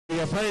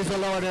Yeah, praise the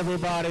Lord,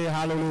 everybody.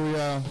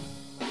 Hallelujah.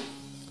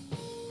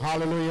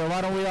 Hallelujah.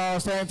 Why don't we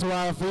all stand to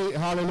our feet?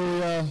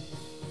 Hallelujah.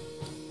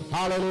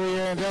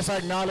 Hallelujah. And just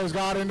acknowledge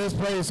God in this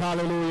place.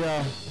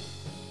 Hallelujah.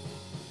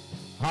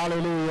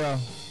 Hallelujah.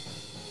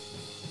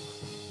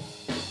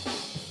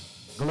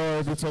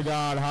 Glory be to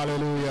God.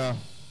 Hallelujah.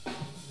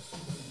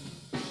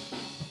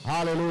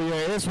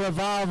 Hallelujah. It's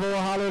revival.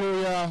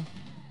 Hallelujah.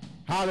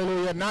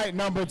 Hallelujah. Night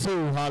number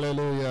 2.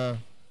 Hallelujah.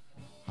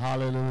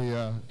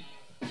 Hallelujah.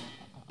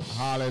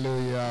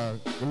 Hallelujah.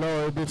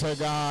 Glory be to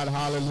God.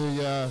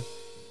 Hallelujah.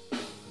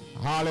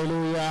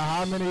 Hallelujah.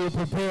 How many are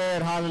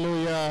prepared?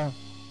 Hallelujah.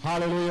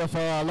 Hallelujah for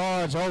a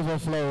large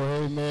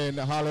overflow. Amen.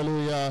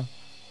 Hallelujah.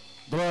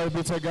 Glory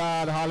be to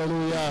God.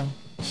 Hallelujah.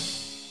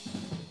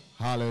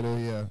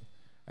 Hallelujah.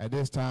 At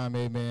this time,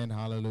 amen.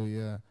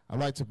 Hallelujah. I'd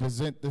like to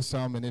present this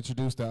psalm and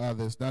introduce the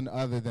others, none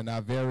other than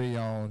our very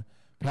own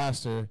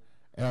Pastor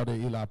Elder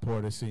Eli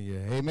Porter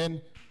Sr.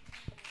 Amen.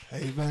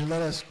 Amen.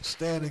 Let us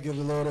stand and give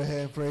the Lord a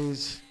hand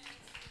praise.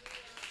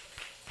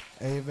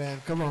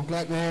 Amen. Come on,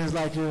 clap your hands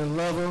like you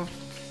love him.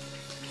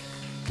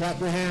 Clap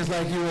your hands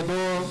like you adore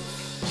him.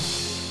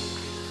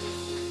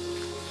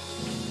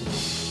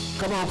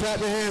 Come on, clap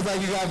your hands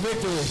like you got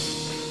victory.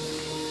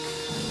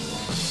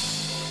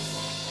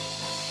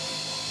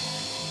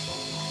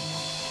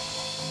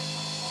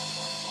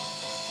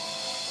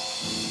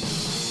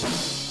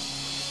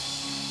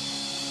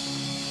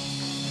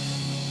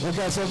 Look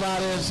at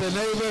somebody and say,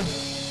 neighbor,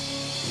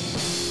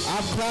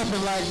 I'm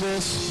clapping like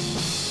this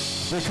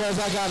because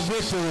I got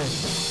victory.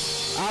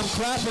 I'm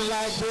clapping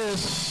like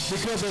this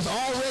because it's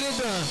already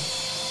done.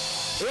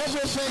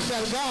 Everything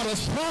that God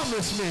has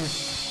promised me,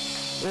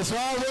 it's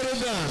already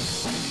done.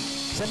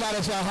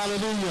 Somebody shout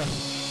hallelujah.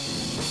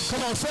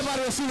 Come on,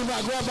 somebody will see me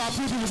about grab about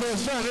 2 people and say,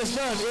 it's done, it's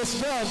done, it's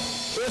done,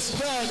 it's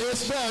done,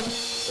 it's done,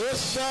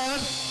 it's done.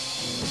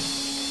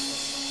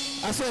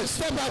 I said,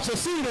 step out your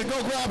seat and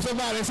go grab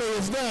somebody and say,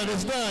 it's done,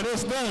 it's done,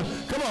 it's done.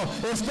 Come on,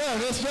 it's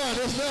done, it's done,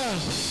 it's done.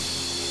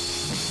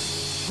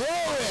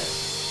 Glory.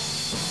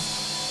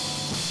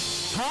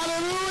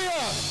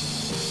 Hallelujah.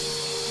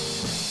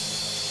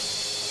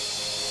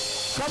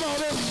 Come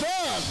on, it's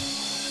done.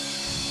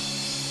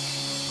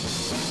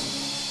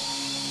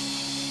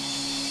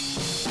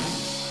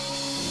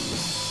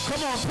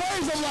 Come on,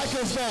 praise him like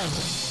it's done.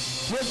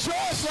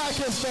 Rejoice like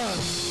it's done.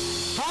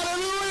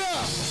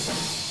 Hallelujah.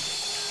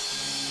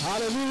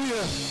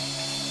 Hallelujah.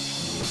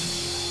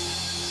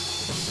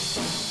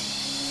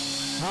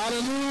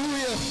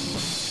 Hallelujah.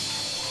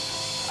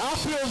 I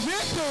feel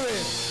victory.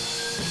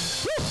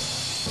 Woo.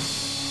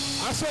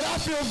 I said I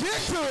feel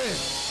victory.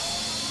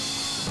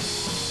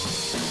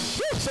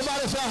 Woo.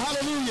 Somebody say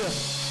hallelujah.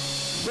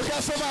 Look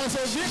at somebody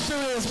say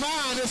victory is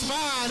mine, it's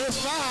mine, it's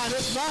mine,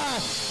 it's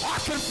mine. I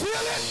can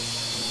feel it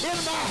in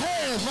my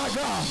hands, my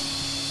God.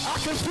 I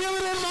can feel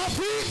it in my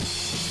feet.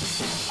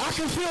 I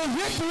can feel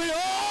victory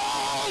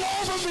all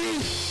over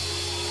me.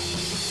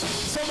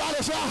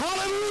 Somebody say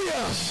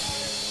hallelujah.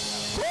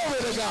 Glory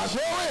to God.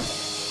 Glory.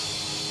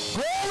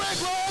 Glory,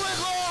 glory,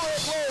 glory,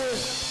 glory.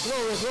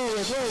 Glory,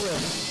 glory, glory.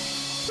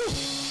 Woo.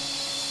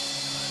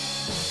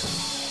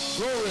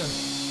 Glory.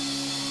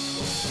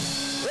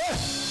 Yeah.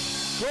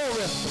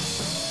 Glory.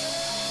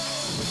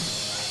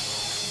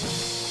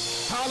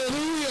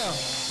 Hallelujah.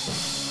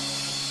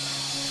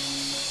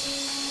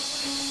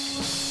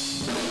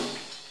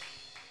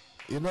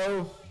 You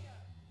know,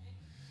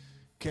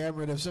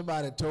 Cameron, if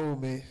somebody told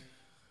me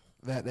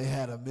that they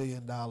had $1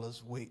 million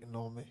waiting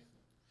on me,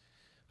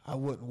 I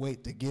wouldn't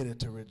wait to get it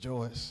to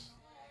rejoice.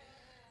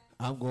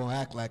 I'm going to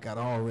act like I'd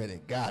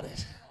already got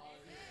it.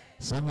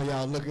 Some of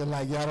y'all looking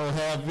like y'all don't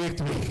have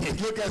victory.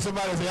 Look at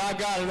somebody and say, I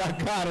got it, I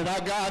got it, I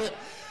got it.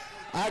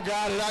 I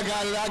got it, I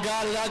got it, I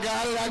got it, I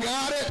got it, I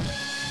got it.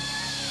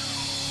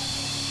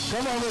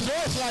 Come on,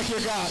 rejoice like you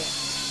got it.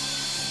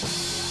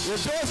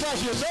 Rejoice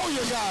like you know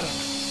you got it.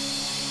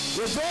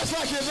 Rejoice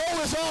like you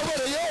know it's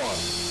already yours.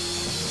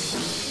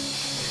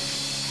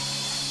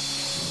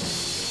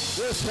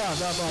 This time,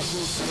 that's my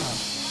good time.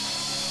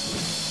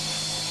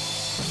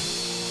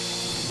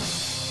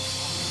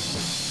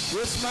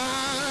 It's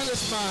mine,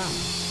 it's mine.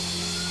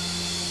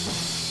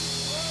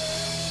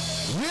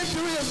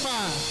 Victory is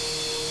mine.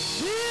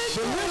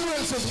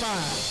 Deliverance is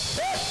mine.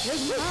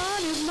 It's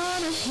mine, it's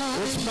mine, it's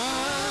mine. It's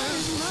mine.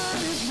 It's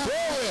mine, it's mine.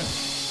 Glory.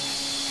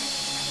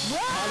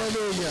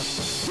 Hallelujah.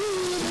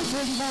 Jesus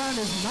is mine,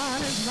 it's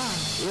mine, it's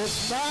mine. It's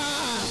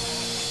mine.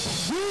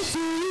 Jesus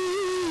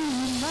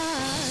is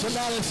mine.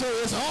 Somebody say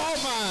it's all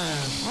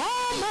mine.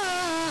 All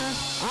mine.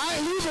 I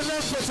ain't leaving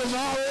that for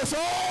tomorrow. It's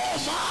all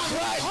mine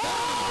right now.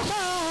 All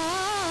mine.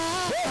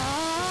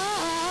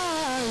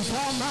 It's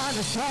all mine,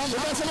 it's all mine.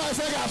 Let somebody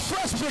say I got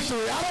fresh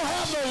victory. I don't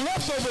have no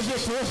leftover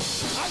victory.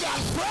 I got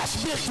fresh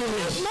victory.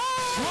 It's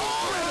mine.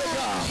 Glory to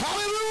God.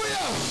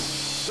 Hallelujah.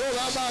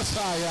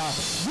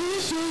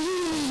 Victory,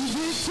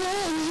 victory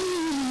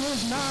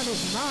is mine,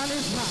 it's mine,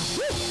 it's mine.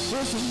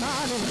 It's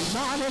mine, it's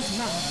mine, it's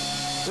mine.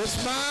 It's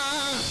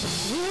mine.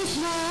 It's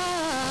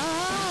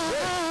mine.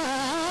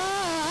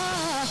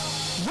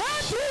 My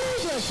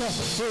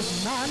Jesus, it's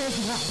mine, it's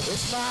mine.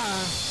 It's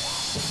mine.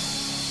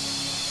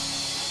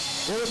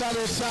 Everybody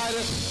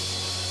excited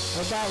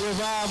about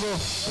revival?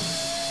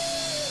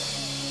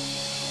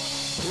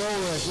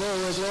 Glory,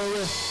 glory,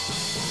 glory.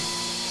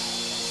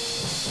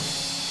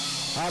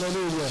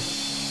 Hallelujah.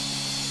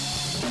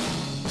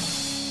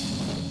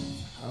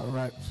 All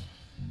right.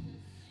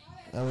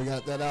 Now we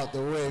got that out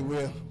the way. We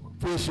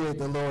appreciate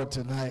the Lord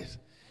tonight.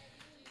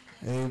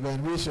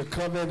 Amen. We should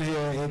come in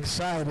here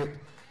excited,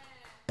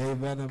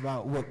 amen,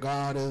 about what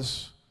God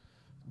is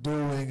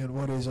doing and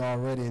what he's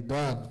already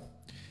done.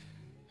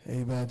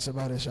 Amen.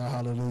 Somebody shout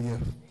hallelujah.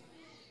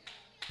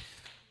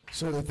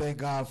 Certainly thank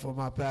God for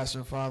my pastor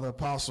and father,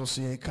 Apostle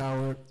C.A.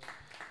 Coward,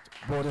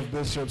 Board of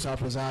Bishops, our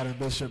presiding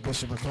Bishop,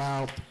 Bishop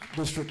McLeod,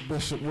 District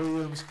Bishop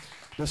Williams,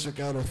 District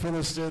Elder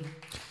Philliston,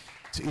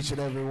 to each and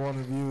every one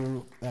of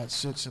you that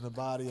sits in the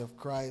body of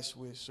Christ.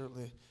 We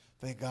certainly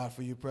thank God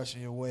for you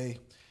pressing your way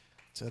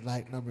to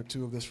night number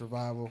 2 of this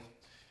revival.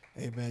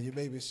 Amen. You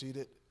may be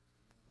seated.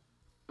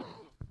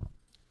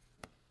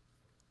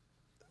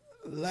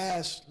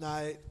 Last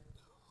night,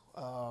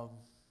 was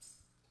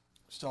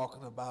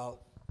talking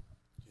about,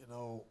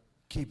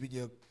 keeping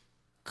your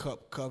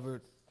cup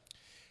covered.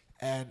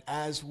 And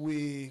as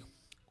we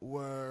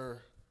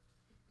were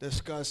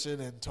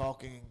discussing and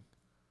talking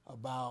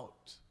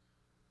about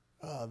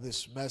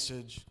this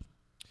message,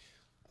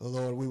 the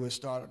Lord, we would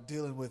start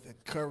dealing with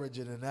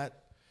encouraging, and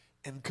that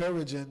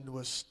encouraging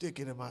was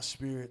sticking in my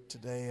spirit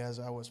today as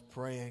I was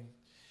praying.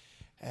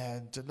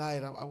 And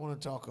tonight I want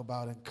to talk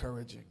about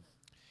encouraging.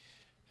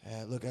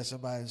 And look at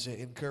somebody and say,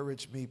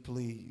 encourage me,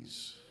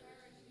 please.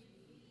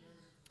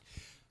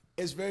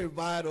 It's very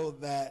vital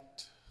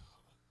that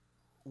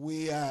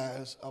we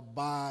as a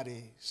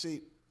body,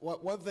 see,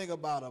 one thing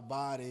about a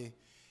body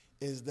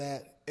is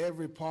that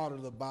every part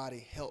of the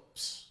body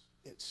helps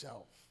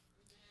itself.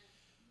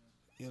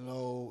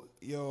 Your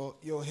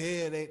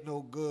head ain't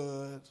no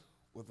good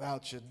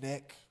without your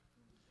neck.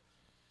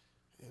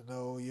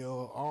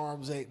 Your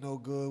arms ain't no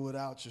good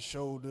without your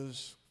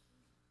shoulders.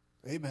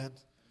 Amen.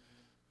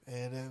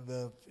 And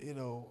then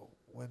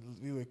when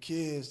we were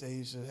kids, they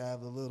used to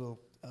have the little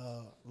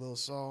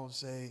song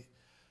say,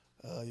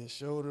 your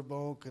shoulder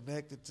bone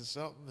connected to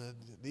something and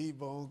the knee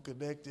bone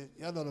connected.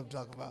 Y'all know what I'm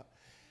talking about.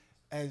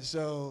 And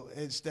so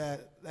it's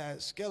that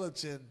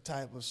skeleton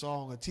type of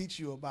song to teach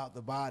you about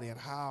the body and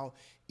how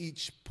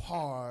each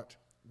part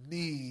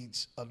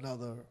needs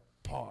another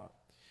part.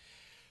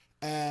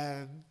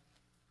 And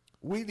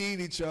we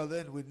need each other,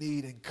 and we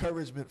need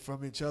encouragement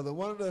from each other.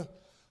 One of the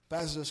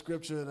passages of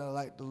scripture that I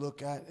like to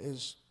look at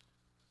is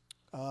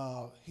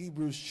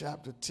Hebrews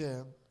chapter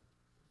 10.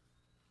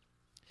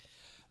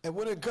 And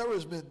what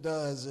encouragement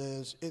does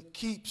is it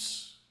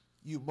keeps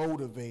you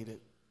motivated.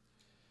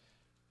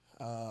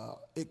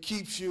 It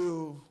keeps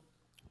you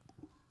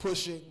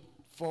pushing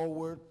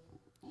forward.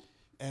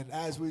 And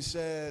as we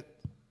said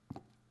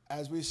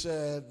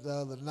the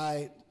other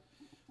night,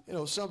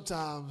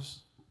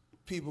 sometimes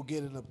people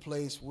get in a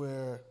place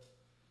where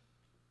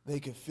they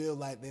can feel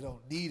like they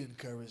don't need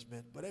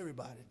encouragement, but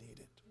everybody needs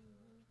it.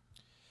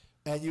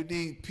 And you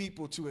need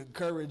people to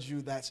encourage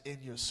you that's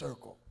in your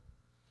circle.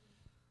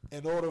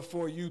 In order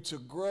for you to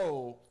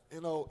grow,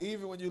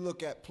 even when you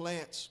look at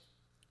plants,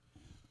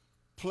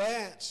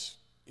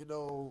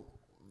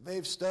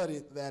 they've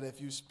studied that if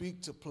you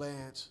speak to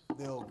plants,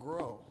 they'll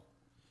grow.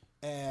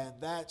 And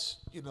that's,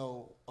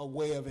 a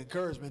way of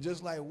encouragement,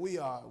 just like we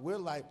are. We're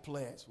like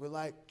plants. We're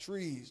like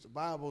trees. The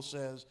Bible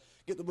says,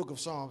 get the book of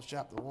Psalms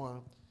chapter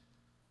 1.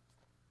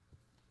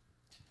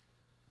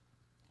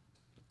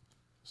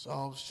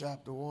 Psalms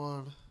chapter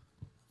 1,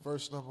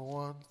 verse number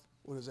 1.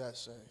 What does that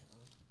say?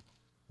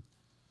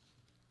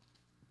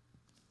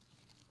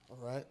 All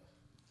right.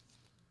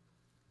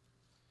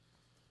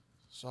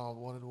 Psalm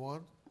 1 and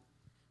 1.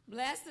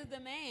 Blessed is the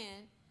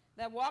man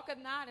that walketh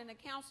not in the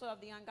counsel of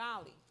the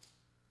ungodly,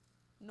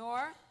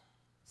 nor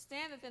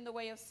standeth in the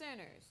way of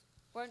sinners,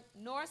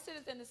 nor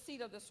sitteth in the seat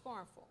of the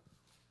scornful.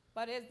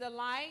 But his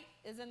delight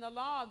is in the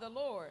law of the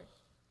Lord,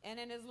 and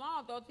in his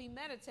law doth he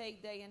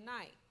meditate day and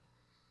night.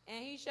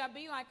 And he shall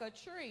be like a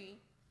tree.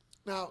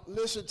 Now,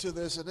 listen to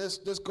this, and this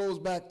goes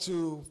back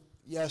to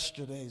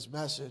yesterday's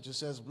message. It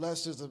says,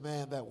 blessed is the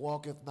man that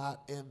walketh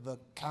not in the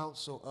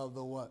counsel of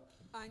the what?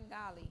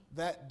 Ungodly.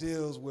 That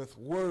deals with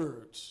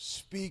words,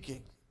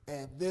 speaking,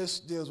 and this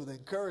deals with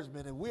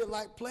encouragement. And we're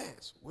like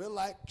plants. We're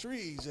like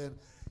trees, and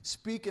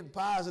speaking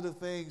positive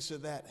things so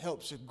that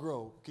helps it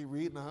grow. Keep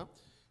reading,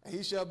 And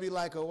he shall be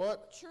like a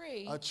what?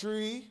 Tree. A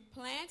tree.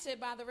 Planted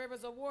by the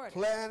rivers of water.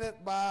 Planted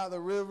by the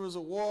rivers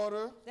of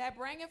water. That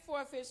bringeth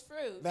forth his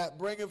fruit. That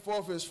bringeth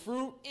forth his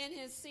fruit. In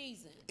his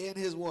season. In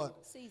his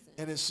what? Season.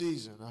 In his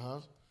season,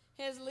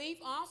 His leaf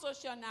also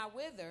shall not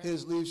wither.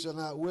 His leaf shall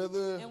not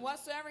wither. And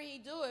whatsoever he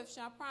doeth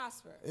shall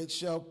prosper. It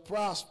shall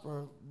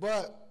prosper.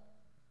 But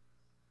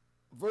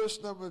verse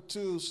number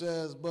 2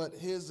 says, but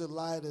his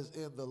delight is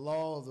in the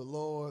law of the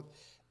Lord,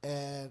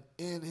 and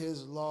in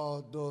his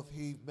law doth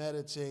he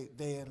meditate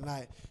day and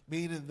night.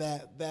 Meaning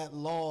that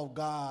law of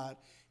God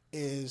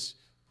is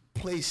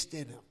placed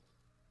in him.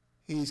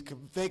 He's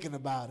thinking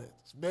about it.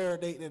 It's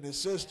marinating in his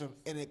system,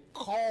 and it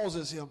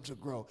causes him to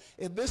grow.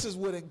 And this is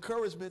what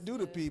encouragement do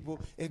to people.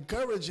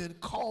 Encouraging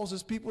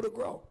causes people to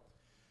grow.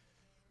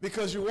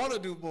 Because you want to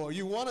do more.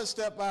 You want to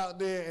step out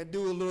there and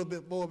do a little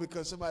bit more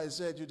because somebody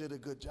said you did a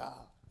good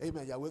job.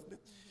 Amen. Y'all with me?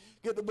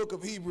 Get the book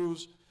of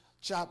Hebrews,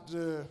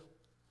 chapter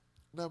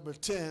number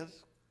 10.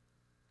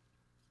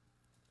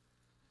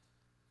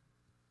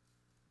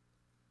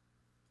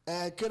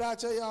 And could I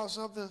tell y'all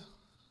something?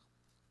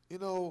 You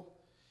know,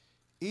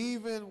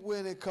 even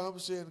when it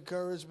comes to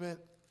encouragement,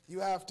 you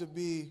have to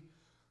be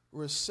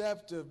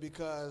receptive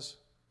because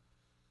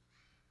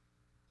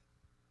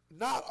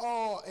not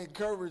all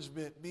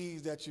encouragement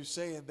means that you're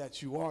saying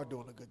that you are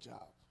doing a good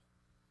job.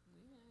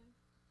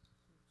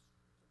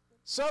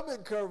 Some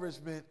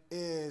encouragement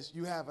is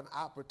you have an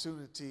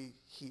opportunity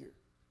here.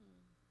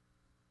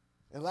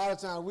 And a lot of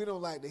times we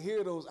don't like to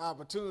hear those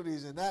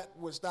opportunities, and that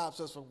what stops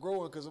us from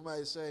growing because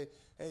somebody say,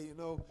 hey, you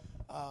know,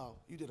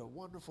 you did a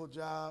wonderful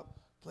job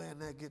playing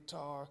that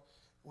guitar.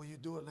 When you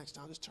do it next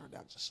time, just turn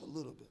down just a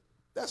little bit.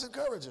 That's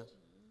encouraging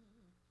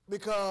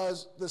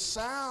because the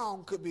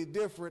sound could be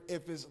different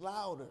if it's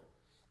louder,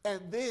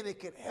 and then it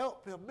can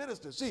help him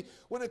minister. See,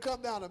 when it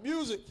comes down to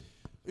music,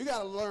 you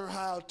got to learn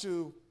how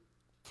to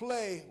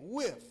play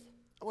with.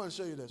 I want to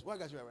show you this. Where I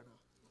got you at right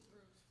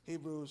now?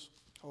 Hebrews.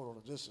 Hold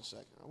on just a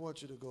second. I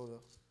want you to go to,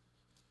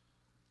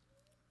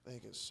 I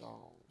think it's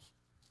Psalms.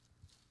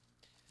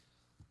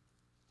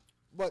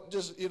 But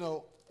just, you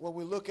know, when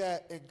we look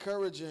at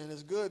encouraging,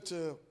 it's good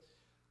to,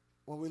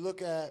 when we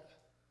look at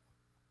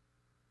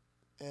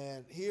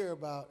and hear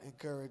about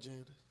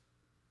encouraging,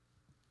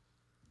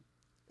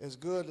 it's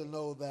good to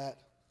know that.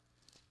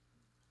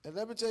 And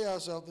let me tell y'all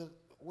something.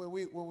 When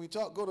we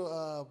talk, go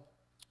to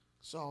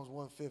Psalms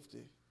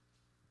 150.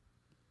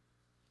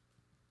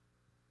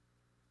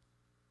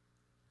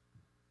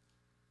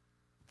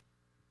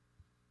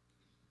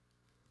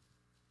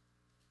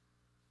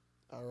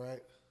 All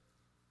right.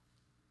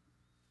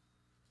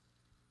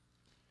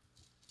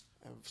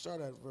 And start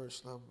at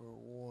verse number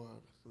 1, I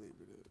believe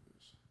it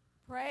is.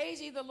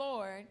 Praise ye the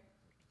Lord.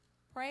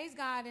 Praise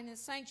God in his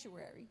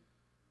sanctuary.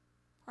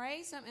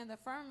 Praise him in the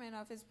firmament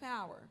of his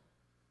power.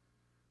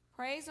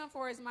 Praise him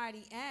for his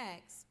mighty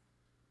acts.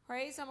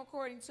 Praise him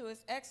according to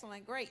his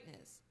excellent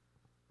greatness.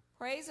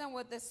 Praise him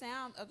with the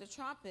sound of the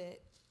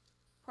trumpet.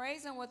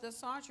 Praise him with the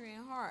psaltery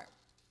and harp.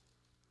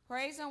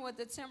 Praise him with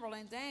the timbrel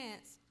and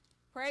dance.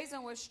 Praise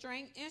him with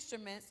string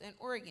instruments and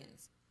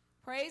organs.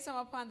 Praise him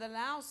upon the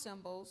loud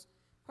cymbals.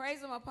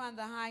 Praise him upon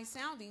the high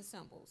sounding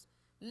cymbals.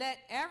 Let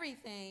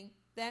everything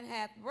that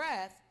hath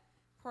breath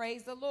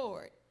praise the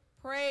Lord.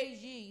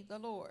 Praise ye the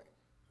Lord.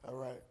 All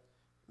right.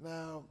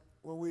 Now,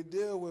 when we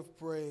deal with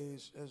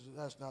praise,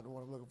 that's not the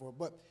one I'm looking for,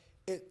 but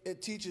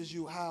it teaches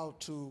you how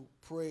to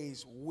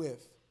praise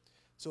with.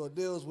 So it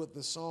deals with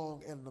the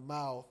song and the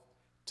mouth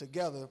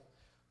together,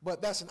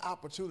 but that's an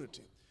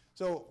opportunity.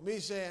 So me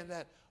saying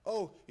that,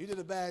 oh, you did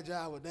a bad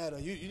job with that, or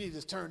you need to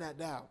just turn that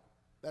down.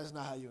 That's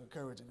not how you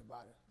encourage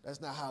anybody. That's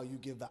not how you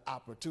give the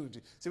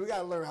opportunity. See, we got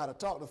to learn how to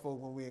talk to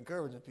folks when we're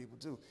encouraging people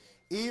too.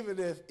 Even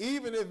if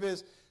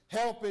it's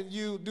helping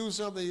you do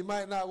something you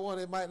might not want,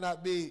 it might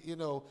not be, you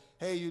know,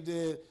 hey, you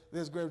did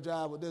this great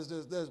job with this,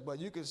 but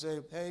you can say,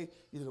 hey,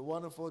 you did a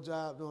wonderful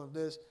job doing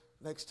this.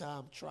 Next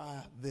time,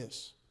 try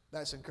this.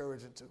 That's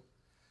encouraging too.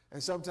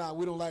 And sometimes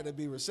we don't like to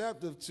be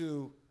receptive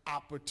to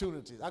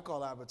opportunities. I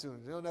call it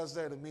opportunities. It don't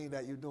necessarily mean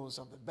that you're doing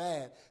something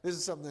bad. This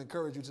is something to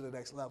encourage you to the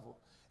next level.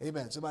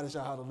 Amen. Somebody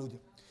shout hallelujah.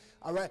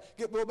 All right.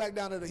 Go back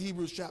down to the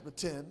Hebrews chapter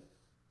 10.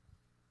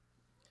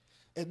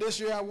 And this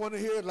year I want to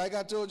hear it like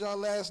I told y'all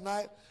last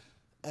night.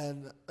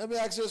 And let me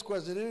ask this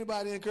question. Did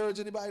anybody encourage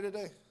anybody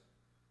today?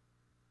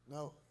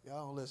 No?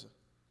 Y'all don't listen.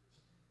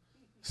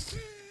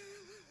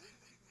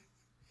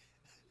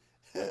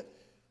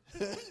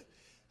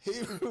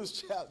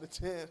 Hebrews chapter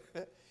 10.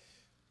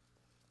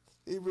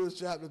 Hebrews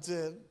chapter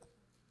 10.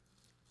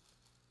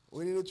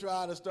 We need to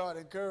try to start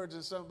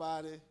encouraging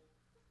somebody.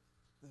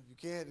 If you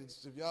can't,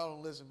 if y'all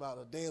don't listen about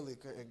a daily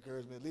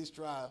encouragement, at least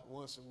try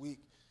once a week.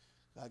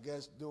 I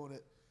guess doing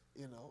it,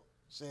 you know,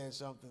 saying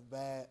something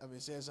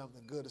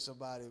good to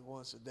somebody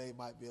once a day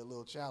might be a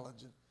little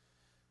challenging.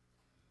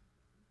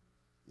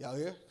 Y'all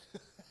here?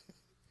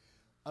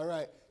 All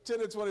right,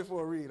 10 and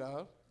 24, read,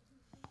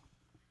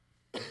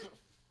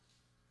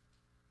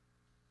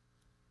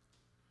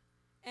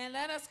 And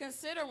let us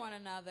consider one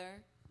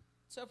another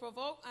to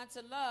provoke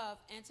unto love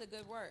and to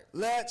good works.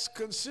 Let's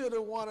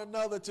consider one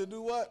another to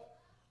do what?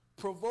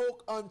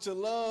 Provoke unto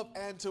love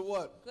and to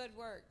what? Good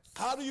works.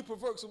 How do you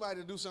provoke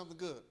somebody to do something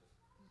good?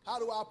 How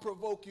do I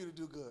provoke you to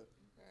do good?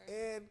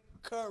 Okay.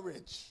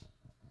 Encourage.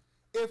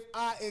 If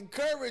I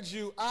encourage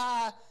you,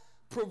 I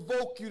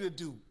provoke you to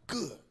do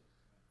good.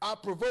 I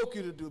provoke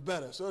you to do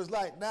better. So it's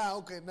like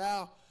now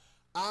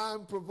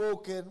I'm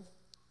provoking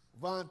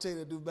Vontae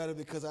to do better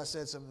because I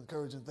said some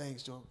encouraging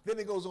things to him. Then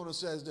it goes on and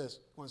says this.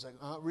 One second.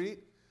 Read.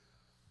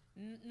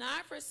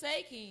 Not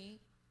forsaking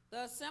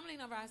the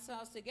assembling of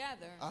ourselves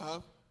together,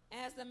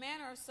 as the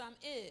manner of some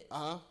is,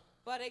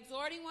 but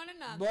exhorting one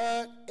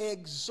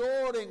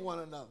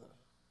another.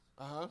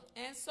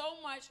 And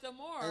so much the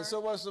more. And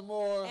so much the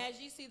more. As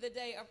you see the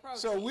day approaching.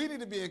 So we need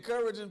to be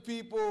encouraging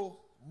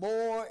people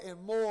more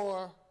and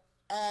more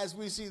as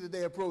we see the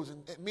day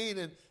approaching,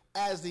 meaning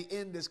as the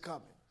end is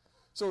coming.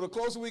 So the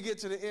closer we get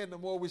to the end, the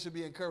more we should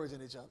be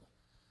encouraging each other.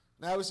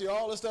 Now we see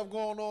all the stuff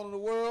going on in the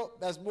world.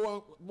 That's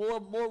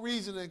more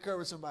reason to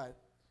encourage somebody.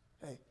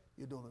 Hey,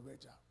 you're doing a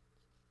great job.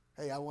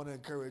 Hey, I want to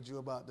encourage you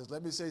about this.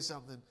 Let me say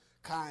something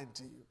kind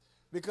to you.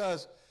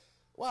 Because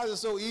why is it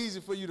so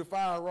easy for you to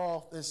fire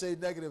off and say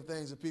negative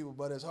things to people,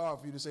 but it's hard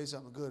for you to say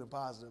something good and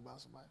positive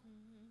about somebody?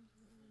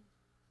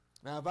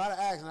 Now, if I'd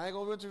asked, and I ain't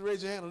going to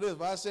raise your hand on this,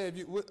 but I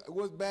said,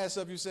 what bad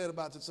stuff you said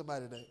about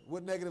somebody today?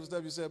 What negative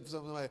stuff you said about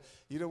somebody?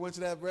 You done went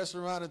to that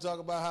restaurant and talk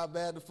about how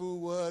bad the food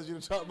was. You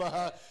done talk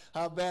about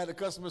how bad the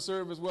customer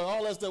service was.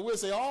 All that stuff. We'll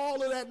say all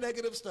of that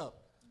negative stuff.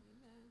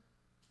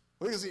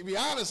 We can be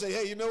honest and say,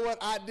 hey, you know what?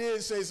 I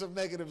did say some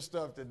negative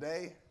stuff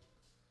today,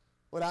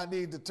 but I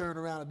need to turn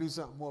around and do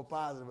something more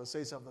positive or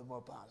say something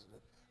more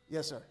positive.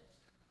 Yes, sir.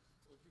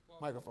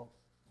 Microphone.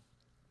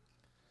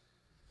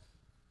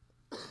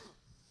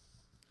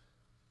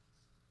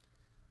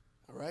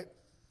 All right.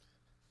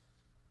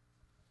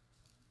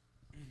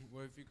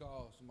 Well, if you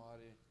call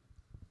somebody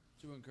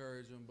to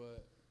encourage them,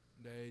 but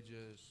they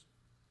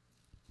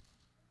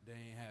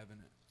ain't having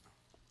it.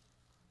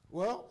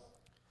 Well,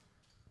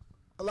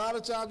 a lot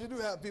of times you do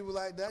have people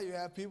like that. You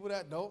have people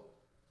that don't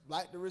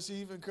like to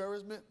receive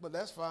encouragement, but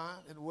that's fine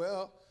and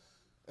well,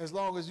 as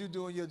long as you're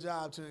doing your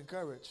job to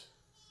encourage.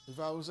 You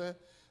follow what I'm saying?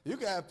 You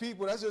can have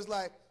people, that's just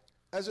like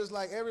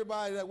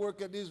everybody that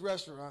work at these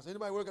restaurants.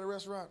 Anybody work at a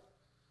restaurant?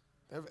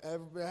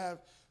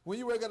 When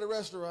you work at a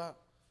restaurant,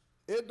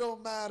 it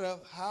don't matter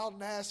how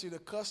nasty the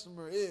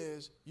customer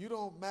is, you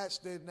don't match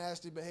their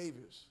nasty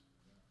behaviors.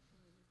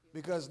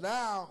 Because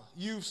now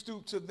you've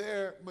stooped to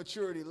their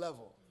maturity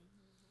level.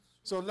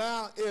 So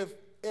now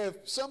if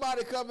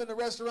somebody come in the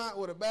restaurant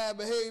with a bad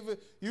behavior,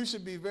 you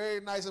should be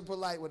very nice and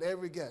polite with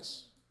every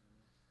guest.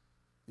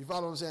 You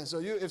follow what I'm saying? So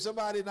if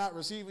somebody's not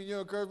receiving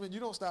your encouragement,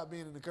 you don't stop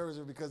being an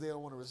encourager because they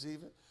don't want to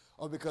receive it,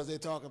 or because they're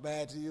talking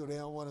bad to you, or they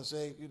don't want to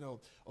say,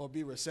 or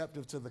be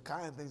receptive to the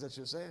kind things that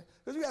you're saying.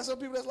 Because you got some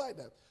people that's like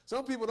that.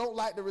 Some people don't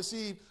like to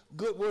receive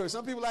good words.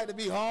 Some people like to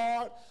be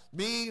hard,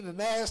 mean, and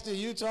nasty.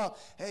 You talk,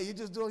 hey,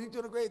 you're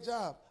doing a great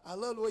job. I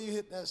love the way you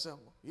hit that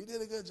symbol. You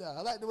did a good job.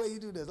 I like the way you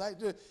do this.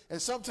 And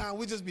sometimes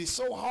we just be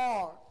so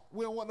hard,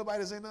 we don't want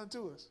nobody to say nothing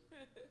to us.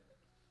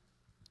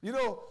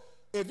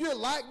 If you're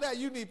like that,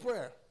 you need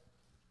prayer.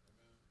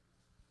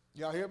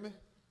 Y'all hear me?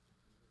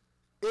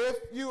 If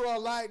you are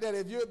like that,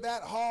 if you're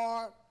that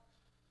hard,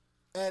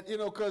 and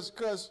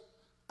because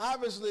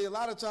obviously a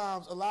lot of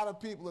times a lot of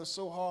people are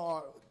so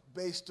hard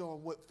based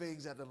on what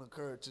things that have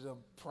occurred to them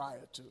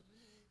prior to.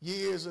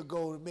 Years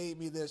ago, it made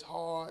me this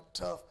hard,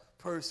 tough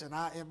person.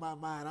 In my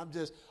mind, I'm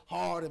just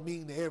hard and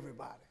mean to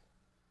everybody.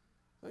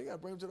 So you got to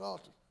bring them to the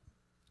altar.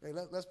 Hey,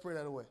 let's pray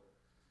that away.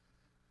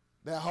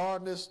 That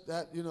hardness,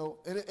 and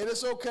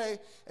it's okay.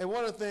 And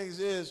one of the things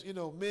is,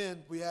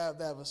 men, we have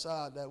that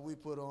facade that we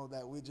put on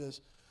that we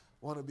just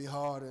want to be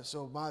hard and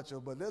so macho.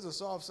 But there's a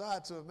soft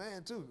side to a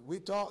man too. You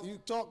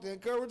talk to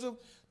encourage them,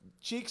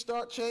 cheeks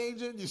start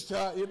changing. You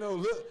start,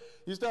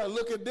 you start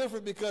looking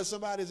different because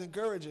somebody's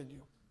encouraging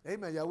you.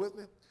 Amen. Y'all with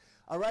me?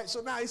 All right.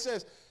 So now he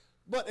says,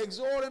 but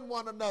exhorting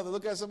one another.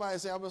 Look at somebody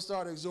and say, I'm going to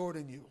start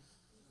exhorting you.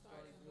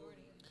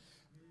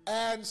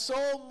 And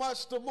so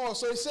much the more.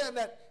 So he's saying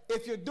that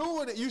if you're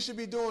doing it, you should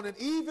be doing it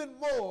even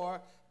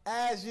more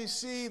as you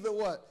see the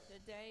what?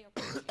 The day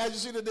approaching. As you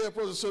see the day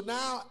approaching. So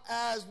now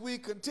as we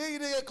continue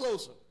to get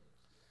closer,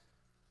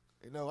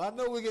 I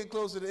know we're getting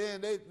close to the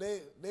end.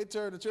 They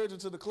turn the church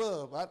into the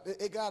club.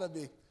 It got to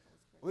be.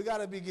 We got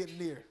to be getting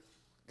near.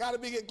 Got to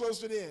be getting close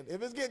to the end.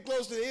 If it's getting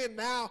close to the end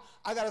now,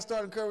 I got to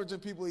start encouraging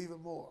people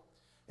even more.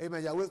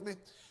 Amen. Y'all with me?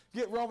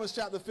 Get Romans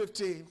chapter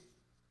 15.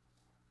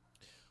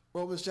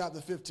 Romans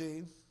chapter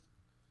 15.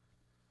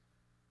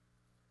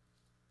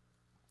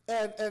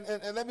 And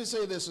let me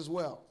say this as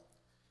well.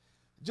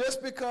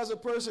 Just because a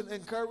person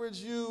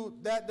encourages you,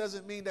 that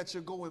doesn't mean that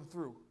you're going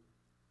through.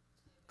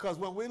 Because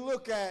when we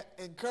look at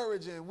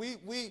encouraging,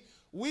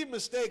 we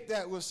mistake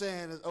that with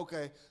saying,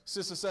 okay,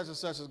 sister such and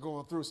such is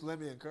going through, so let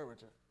me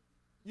encourage her.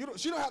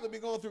 She don't have to be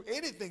going through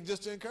anything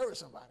just to encourage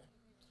somebody.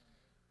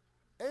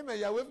 Amen.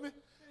 Y'all with me?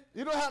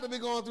 You don't have to be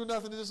going through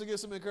nothing just to get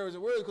some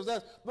encouraging words, because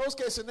that's most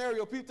case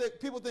scenario.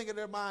 People think in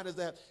their mind is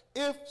that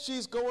if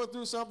she's going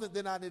through something,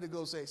 then I need to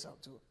go say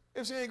something to her.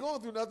 If she ain't going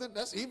through nothing,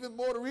 that's even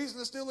more the reason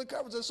to still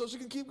encourage her so she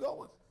can keep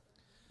going.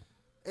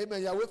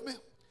 Amen. Y'all with me?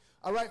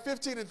 All right,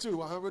 15:2.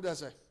 What does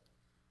that say?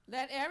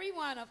 Let every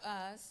one of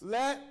us.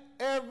 Let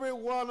every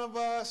one of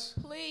us.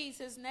 Please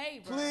his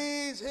neighbor.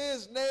 Please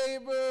his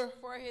neighbor.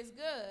 For his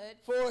good.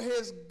 For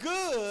his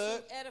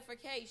good.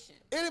 Edification.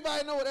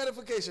 Anybody know what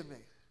edification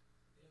means?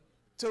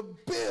 To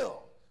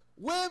build.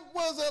 When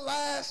was the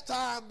last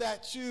time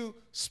that you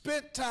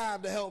spent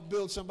time to help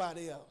build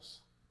somebody else?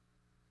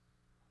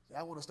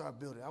 I want to start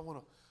building. I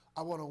want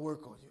to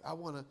work on you. I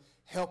want to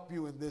help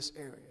you in this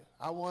area.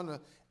 I want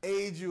to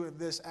aid you in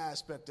this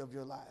aspect of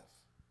your life.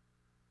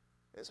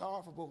 It's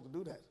hard for folks to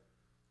do that.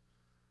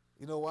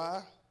 You know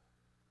why?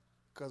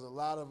 Because a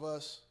lot of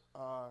us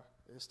are,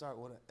 they start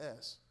with an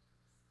S,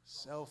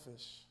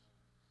 selfish.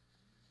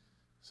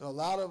 So a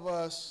lot of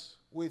us,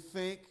 we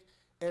think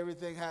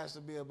everything has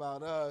to be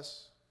about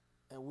us,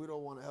 and we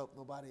don't want to help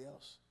nobody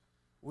else.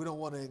 We don't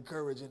want to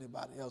encourage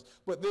anybody else.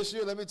 But this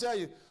year, let me tell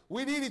you,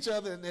 we need each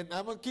other, and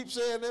I'm going to keep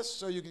saying this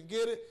so you can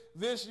get it.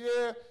 This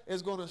year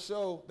is going to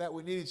show that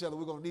we need each other.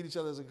 We're going to need each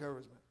other's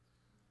encouragement.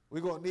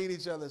 We're going to need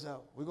each other's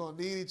help. We're going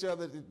to need each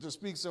other to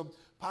speak some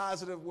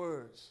positive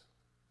words.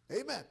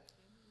 Amen.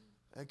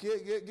 And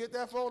get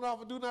that phone off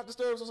and do not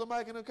disturb so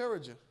somebody can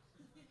encourage you.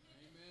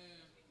 Amen.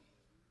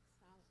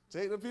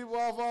 Take the people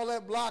off all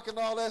that block and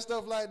all that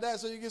stuff like that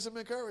so you get some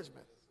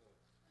encouragement.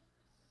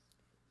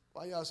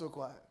 Why y'all so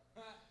quiet?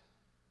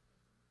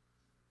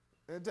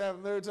 They're talking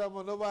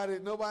about nobody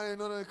ain't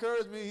going to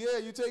encourage me. Yeah,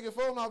 you take your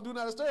phone off, do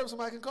not disturb,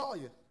 somebody can call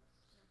you.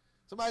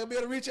 Somebody can be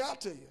able to reach out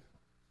to you.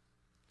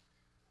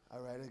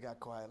 All right, it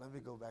got quiet. Let me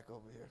go back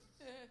over here.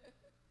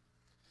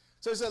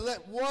 So he said,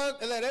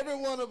 let every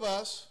one of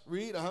us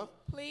read,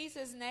 Please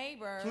his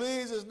neighbor.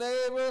 Please his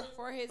neighbor.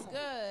 For his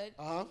good.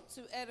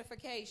 To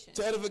edification.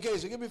 To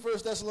edification. Give me 1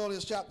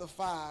 Thessalonians chapter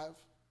 5.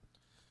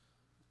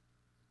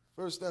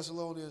 1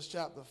 Thessalonians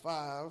chapter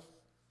 5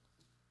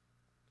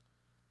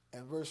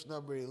 and verse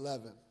number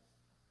 11.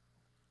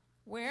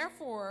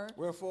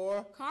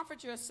 Wherefore,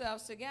 comfort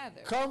yourselves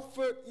together.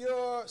 Comfort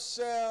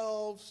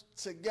yourselves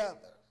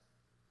together.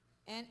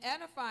 And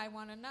edify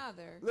one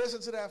another.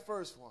 Listen to that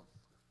first one.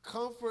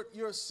 Comfort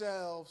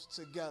yourselves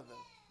together.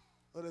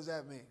 What does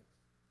that mean?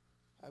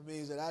 That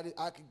means that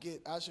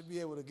I should be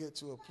able to get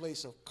to a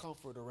place of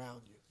comfort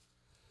around you.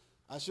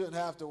 I shouldn't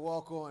have to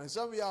walk on, and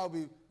some of y'all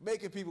be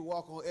making people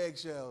walk on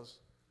eggshells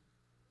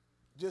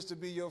just to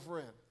be your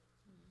friend.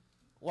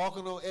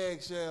 Walking on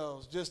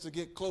eggshells just to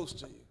get close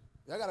to you.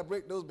 I got to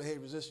break those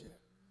behaviors this year.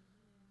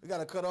 We got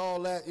to cut all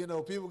that,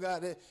 people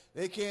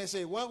they can't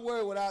say one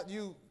word without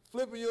you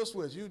flipping your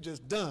switch. You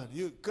just done.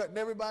 You cutting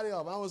everybody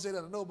off. I don't want to say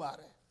that to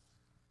nobody.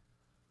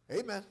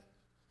 Amen.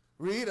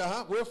 Read,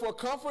 Wherefore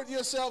comfort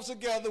yourselves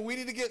together. We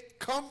need to get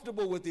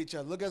comfortable with each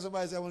other. Look at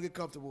somebody and say, I want to get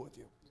comfortable with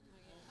you.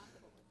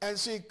 And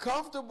see,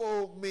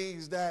 comfortable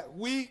means that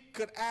we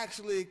could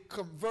actually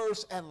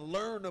converse and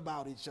learn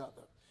about each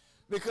other.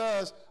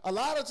 Because a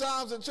lot of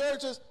times in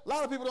churches, a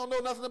lot of people don't know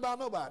nothing about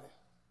nobody.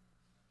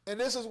 And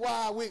this is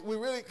why we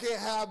really can't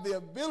have the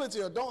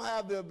ability or don't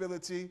have the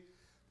ability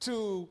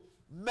to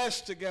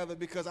mesh together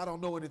because I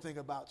don't know anything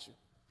about you.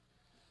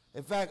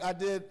 In fact, I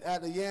did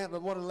at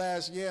one of the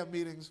last YAM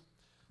meetings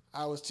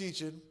I was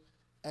teaching,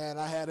 and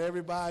I had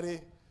everybody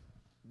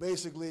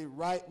basically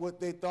write what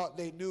they thought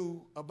they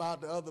knew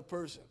about the other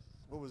person.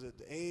 What was it?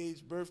 The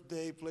age,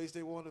 birthday, place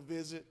they want to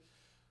visit,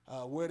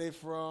 where they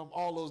from,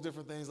 all those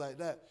different things like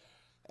that.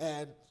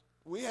 And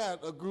we had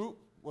a group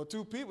or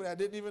two people that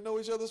didn't even know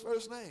each other's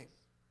first name.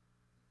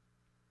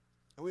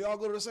 And we all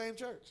go to the same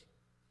church.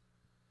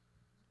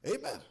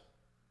 Amen.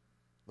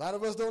 A lot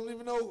of us don't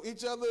even know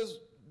each other's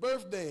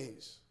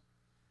birthdays.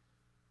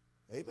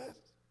 Amen.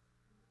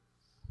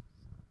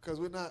 Because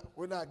we're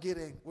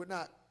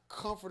not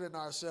comforting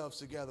ourselves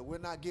together. We're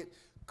not getting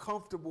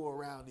comfortable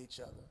around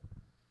each other.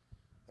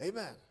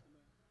 Amen.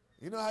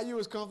 You know how you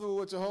was comfortable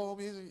with your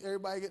homies,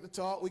 everybody get to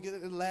talk, we get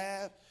to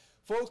laugh.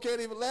 Folks can't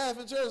even laugh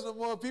in church no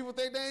more. People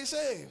think they ain't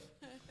saved.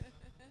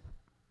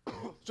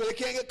 So they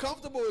can't get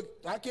comfortable.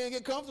 I can't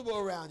get comfortable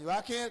around you.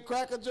 I can't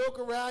crack a joke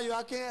around you.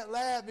 I can't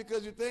laugh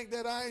because you think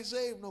that I ain't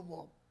saved no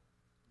more.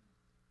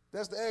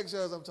 That's the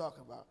eggshells I'm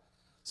talking about.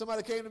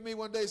 Somebody came to me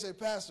one day and said,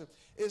 Pastor,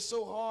 it's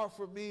so hard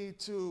for me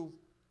to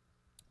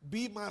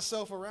be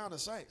myself around the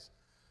saints.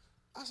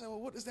 I said,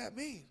 well, what does that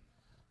mean?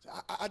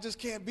 I just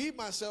can't be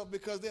myself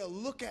because they'll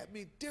look at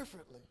me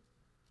differently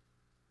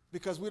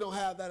because we don't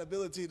have that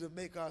ability to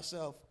make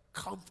ourselves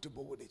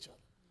comfortable with each other.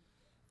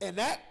 And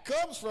that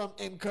comes from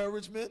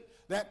encouragement.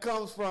 That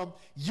comes from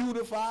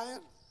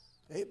unifying.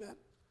 Amen.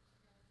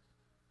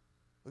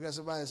 Look at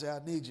somebody and say, I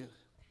need you.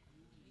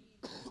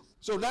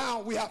 So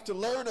now we have to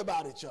learn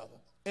about each other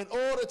in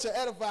order to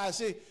edify.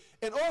 See,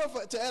 in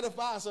order to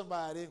edify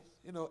somebody,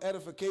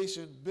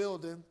 edification,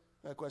 building.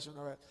 That question,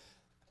 all right.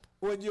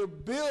 When you're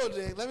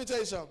building, let me tell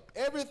you something.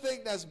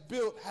 Everything that's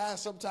built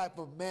has some type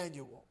of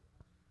manual.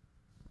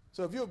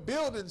 So if you're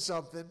building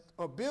something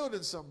or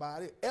building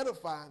somebody,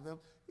 edifying them,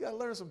 you got to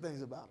learn some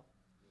things about them.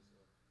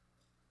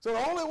 So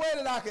the only way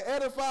that I can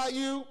edify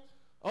you,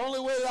 only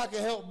way that I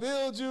can help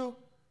build you,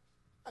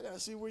 I got to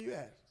see where you're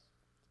at.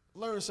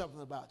 Learn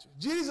something about you.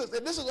 Jesus,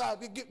 and this is how,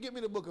 give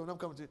me the book when I'm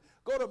coming to you.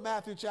 Go to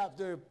Matthew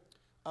chapter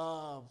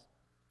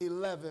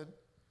 11.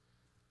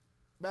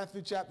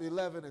 Matthew chapter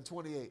 11 and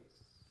 28.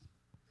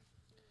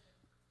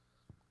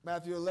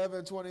 Matthew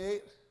 11,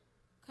 28.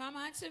 Come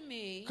unto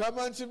me. Come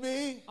unto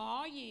me.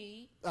 All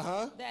ye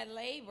that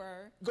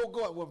labor. Go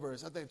up one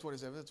verse. I think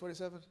 27. Is it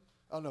 27?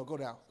 Oh, no. Go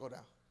down. Go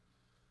down.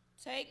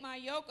 Take my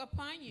yoke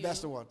upon you.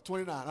 That's the one.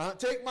 29.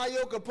 Take my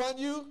yoke upon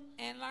you.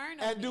 And learn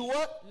of And me. do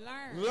what?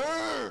 Learn.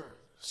 Learn.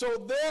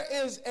 So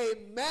there is a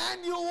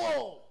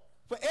manual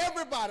for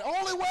everybody.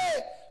 Only way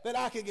that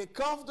I can get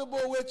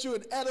comfortable with you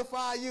and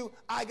edify you,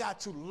 I got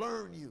to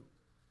learn you.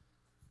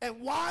 And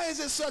why is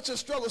it such a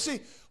struggle? See,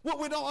 what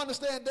we don't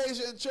understand,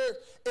 Deja, in church,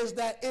 is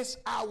that it's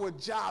our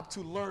job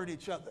to learn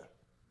each other.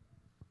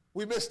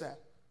 We miss that.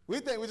 We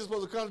think we're just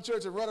supposed to come to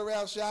church and run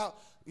around,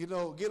 shout, get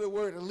a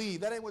word and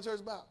leave. That ain't what church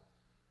is about.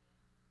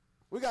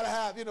 We got to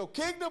have,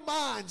 kingdom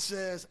mind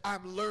says,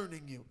 I'm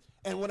learning you.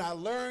 And when I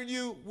learn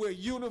you, we're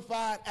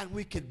unified and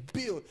we can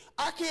build.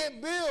 I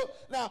can't build.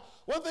 Now,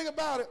 one thing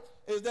about it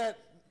is that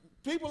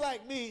people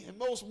like me and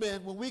most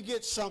men, when we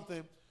get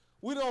something,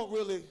 we don't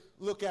really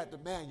look at the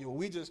manual.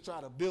 We just try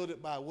to build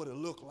it by what it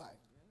looked like.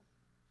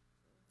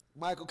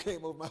 Michael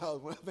came over my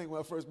house. When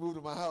I first moved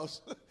to my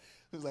house, it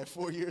was like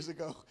 4 years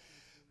ago.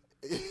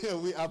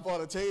 I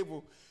bought a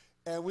table,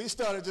 and we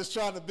started just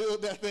trying to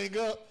build that thing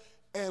up,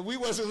 and we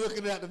wasn't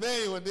looking at the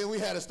manual, and then we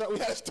had to start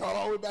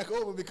all the way back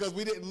over because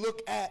we didn't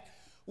look at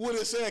what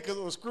it said, because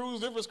it was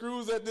different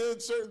screws that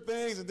did certain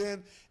things, and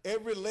then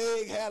every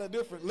leg had a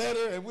different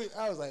letter, and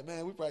I was like,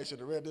 man, we probably should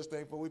have read this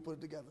thing before we put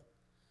it together.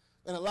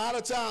 And a lot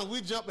of times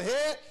we jump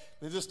ahead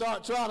and just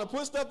start trying to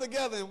put stuff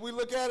together, and we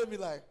look at it and be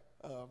like,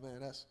 oh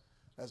man, that's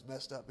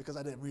messed up because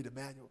I didn't read the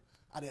manual.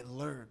 I didn't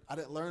learn. I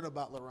didn't learn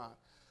about LaRon.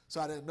 So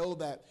I didn't know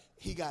that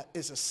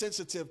it's a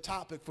sensitive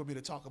topic for me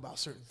to talk about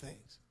certain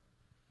things.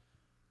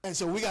 And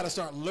so we got to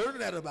start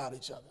learning that about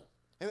each other.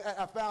 And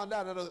I found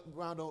out,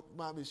 Ron don't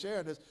mind me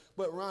sharing this,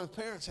 but Ron's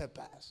parents had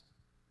passed.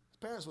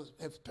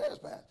 His parents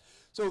passed.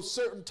 So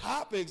certain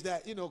topics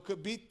that,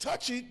 could be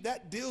touchy,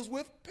 that deals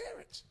with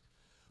parents.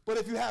 But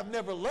if you have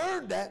never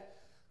learned that,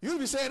 you'll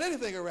be saying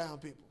anything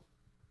around people.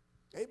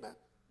 Amen.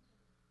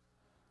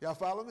 Y'all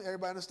follow me?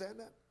 Everybody understand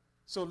that?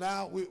 So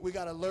now we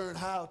got to learn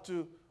how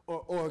to,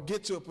 or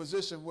get to a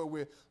position where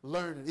we're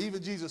learning.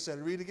 Even Jesus said,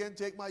 read again,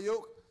 take my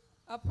yoke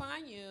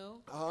upon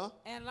you,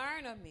 and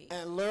learn of me.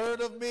 And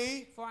learn of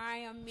me. For I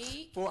am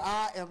meek. For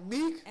I am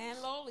meek. And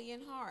lowly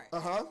in heart.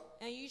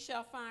 And you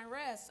shall find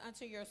rest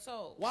unto your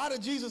soul. Why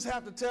did Jesus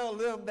have to tell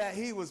them that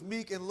he was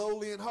meek and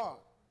lowly in heart?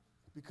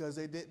 Because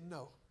they didn't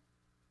know.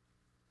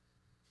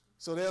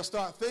 So they'll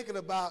start thinking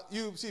about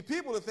you. See,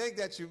 people that think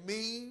that you're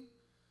mean,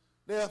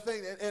 they'll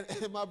think,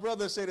 and my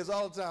brother say this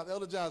all the time,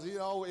 Elder Johnson, he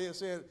always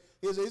said,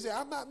 he said,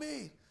 I'm not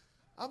mean.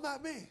 I'm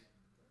not mean.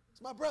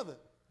 It's my brother.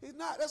 He's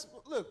not. That's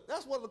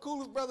one of the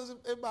coolest brothers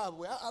in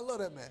Bible. I love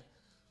that man.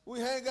 We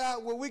hang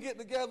out, when we get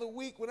together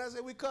week, when I say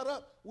we cut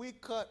up, we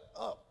cut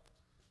up.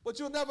 But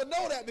you'll never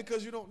know that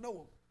because you don't know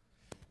him.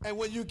 And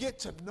when you get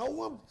to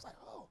know him, it's like,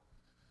 oh,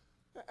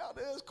 that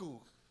Elder is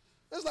cool.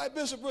 It's like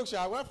Bishop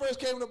Brookshire. When I first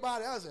came to the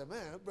body, I said,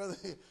 man,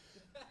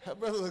 that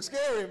brother looks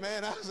scary,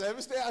 man. I said, let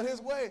me stay out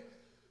his way.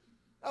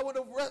 I went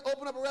to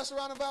open up a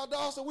restaurant in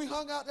Valdosta. We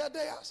hung out that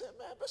day. I said,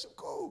 man, Bishop,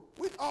 cool.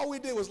 All we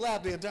did was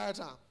laugh the entire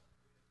time.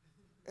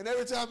 And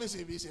every time he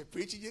said,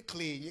 preacher, you're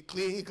clean.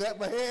 He clapped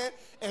my hand,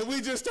 and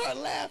we just start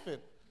laughing.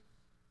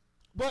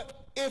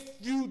 But if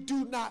you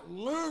do not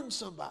learn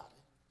somebody,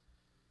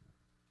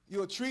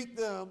 you'll treat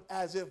them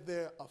as if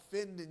they're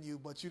offending you,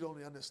 but you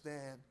don't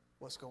understand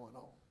what's going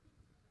on.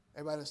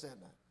 Everybody understand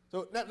that?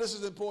 So this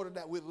is important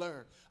that we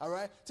learn, all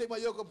right? Take my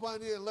yoke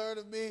upon you and learn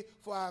of me,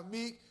 for I am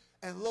meek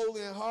and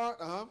lowly in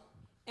heart.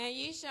 And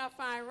ye shall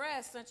find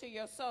rest unto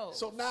your soul.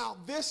 So now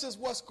this is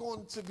what's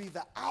going to be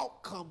the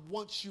outcome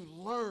once you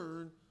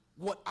learn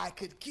what I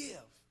could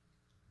give.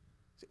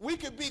 See, we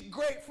could be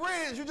great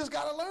friends. You just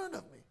got to learn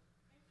of me.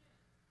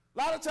 A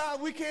lot of times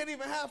we can't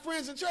even have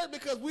friends in church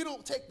because we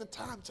don't take the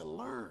time to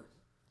learn.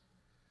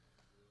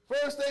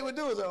 First thing we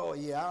do is, oh,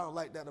 yeah, I don't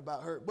like that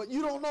about her. But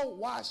you don't know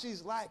why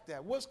she's like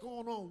that. What's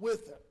going on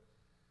with her?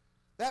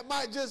 That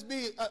might just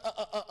be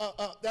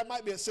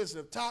a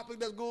sensitive topic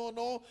that's going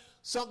on.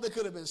 Something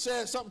could have been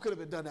said. Something could have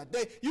been done that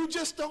day. You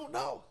just don't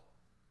know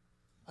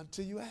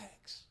until you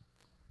ask.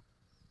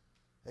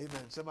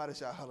 Amen. Somebody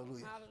shout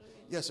hallelujah.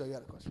 Hallelujah. Yes, sir. You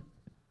got a question?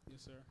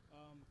 Yes, sir.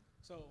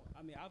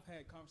 I've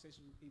had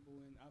conversations with people,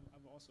 and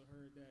I've also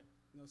heard that,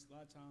 a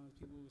lot of times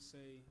people will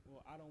say,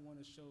 well, I don't want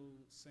to show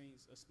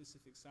saints a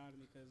specific side of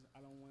me because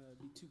I don't want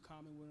to be too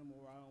common with them,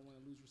 or I don't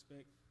want to lose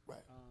respect. Right.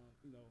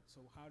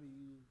 So how do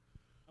you,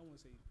 how do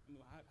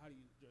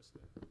you address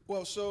that?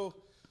 Well, so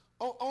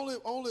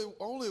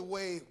only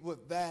way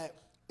with that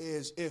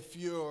is if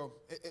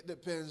it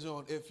depends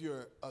on if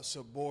you're a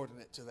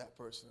subordinate to that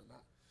person or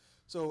not.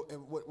 So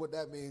and what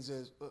that means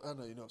is, I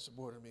know you know what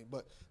subordinate means,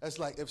 but that's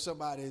like if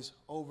somebody's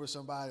over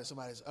somebody,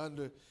 somebody's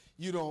under,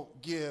 you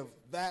don't give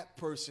that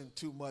person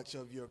too much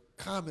of your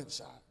common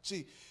side.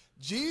 See,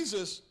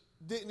 Jesus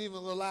didn't even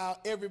allow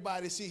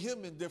everybody to see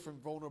him in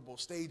different vulnerable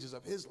stages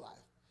of his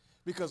life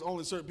because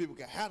only certain people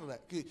can handle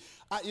that.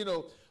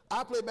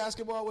 I play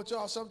basketball with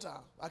y'all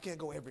sometimes. I can't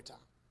go every time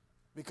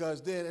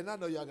because then, and I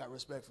know y'all got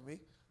respect for me,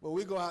 but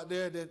we go out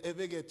there, then if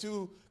it get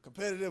too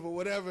competitive or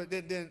whatever,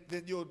 then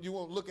you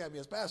won't look at me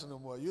as pastor no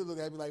more. You look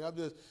at me like I'm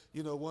just,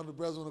 one of the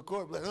brothers on the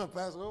court, like,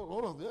 pastor,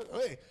 hold on,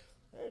 hey,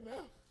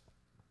 man.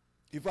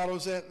 You follow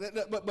what I'm saying?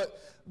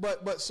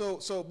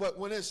 But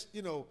when it's,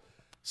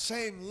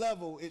 same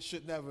level, it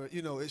should never,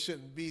 it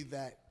shouldn't be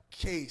that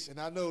case, and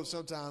I know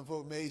sometimes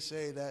folk may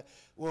say that,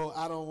 well,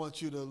 I don't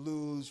want you to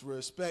lose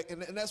respect,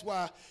 and that's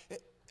why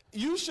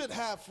you should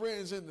have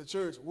friends in the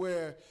church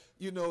where,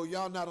 you know,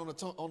 y'all not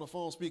on the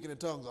phone speaking in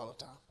tongues all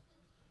the time.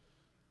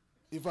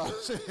 If I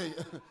say,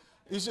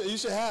 you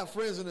should have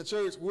friends in the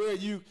church where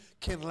you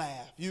can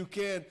laugh, you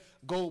can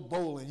go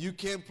bowling, you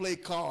can play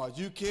cards,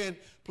 you can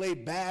play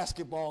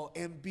basketball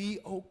and be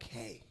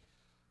okay.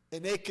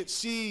 And they could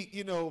see,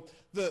 you know,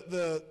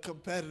 the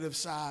competitive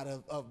side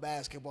of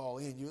basketball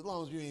in you, as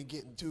long as you ain't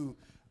getting too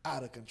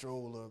out of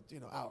control or, you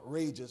know,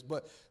 outrageous.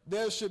 But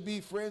there should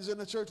be friends in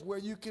the church where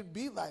you can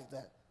be like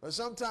that. But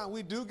sometimes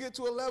we do get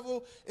to a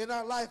level in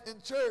our life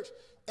in church,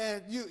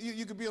 and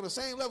you could be on the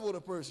same level with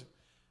a person.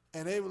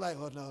 And they were like,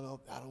 oh,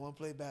 no, I don't want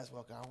to play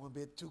basketball. I don't want to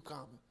be too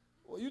common.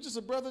 Well, you're just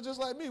a brother just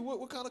like me.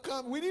 What kind of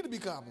common? We need to be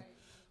common.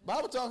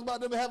 Bible talks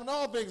about them having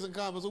all things in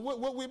common. So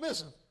what we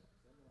missing?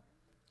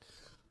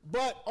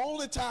 But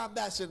only time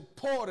that's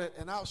important,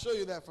 and I'll show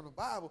you that from the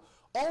Bible,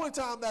 only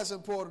time that's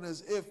important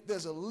is if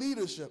there's a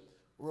leadership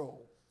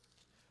role.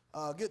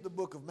 Get the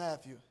book of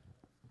Matthew.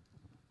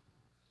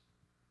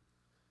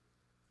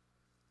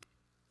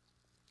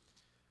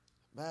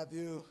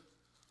 Matthew.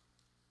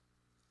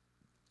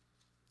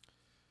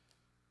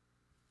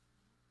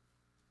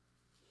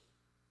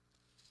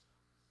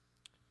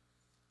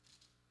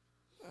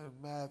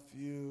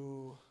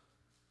 Matthew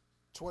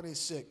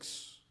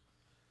 26.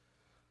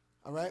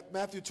 All right,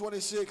 Matthew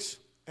 26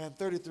 and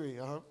 33.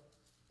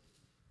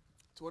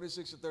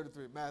 26 and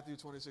 33. Matthew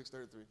 26,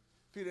 33.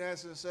 Peter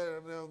answered and said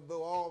unto them,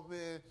 though all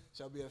men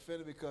shall be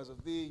offended because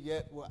of thee,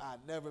 yet will I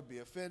never be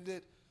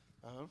offended.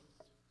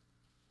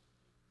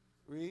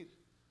 Read.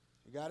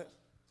 You got it?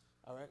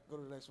 All right, go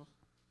to the next one.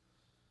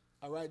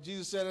 All right,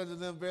 Jesus said unto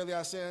them, verily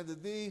I say unto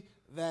thee,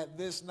 that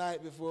this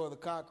night before the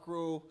cock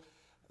crow,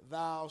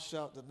 thou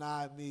shalt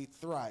deny me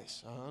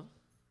thrice.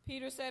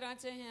 Peter said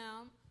unto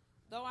him,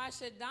 though I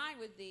should die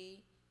with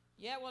thee,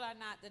 yet will I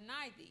not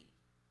deny thee.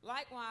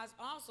 Likewise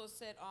also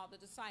said all the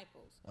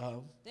disciples.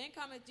 Then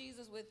cometh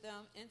Jesus with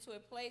them into a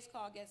place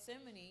called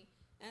Gethsemane,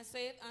 and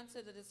saith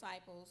unto the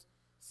disciples,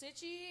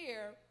 sit ye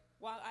here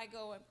while I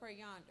go and pray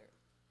yonder.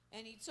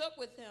 And he took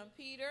with him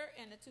Peter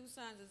and the two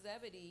sons of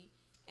Zebedee,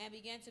 and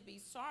began to be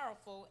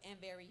sorrowful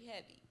and very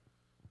heavy.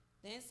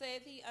 Then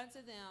saith he unto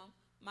them,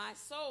 my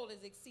soul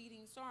is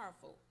exceeding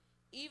sorrowful,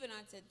 even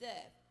unto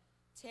death.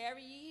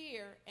 Tarry ye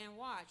here and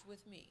watch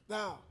with me.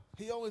 Now,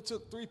 he only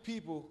took 3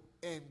 people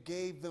and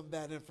gave them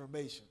that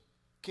information.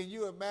 Can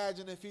you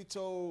imagine if he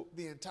told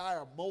the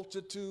entire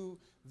multitude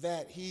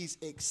that he's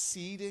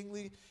exceeding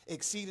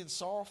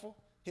sorrowful,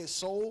 his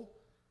soul,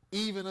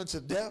 even unto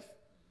death?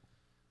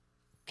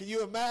 Can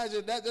you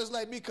imagine that? Just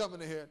like me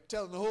coming in here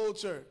telling the whole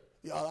church,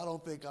 y'all, I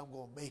don't think I'm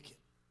going to make it.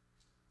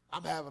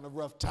 I'm having a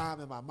rough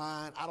time in my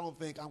mind. I don't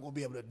think I'm going to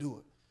be able to do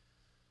it.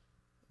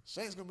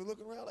 Saints going to be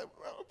looking around like,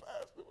 well,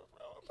 Pastor.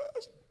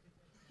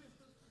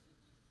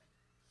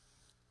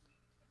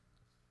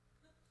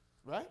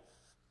 Right?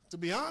 To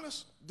be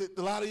honest,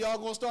 a lot of y'all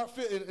going to start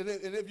feeling, and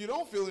if you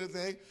don't feel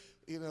anything,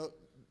 you know,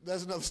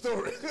 that's another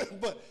story.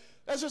 But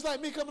that's just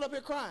like me coming up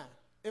here crying.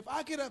 If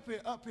I get up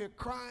here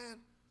crying,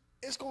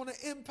 it's going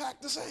to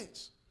impact the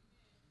saints.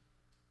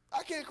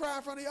 I can't cry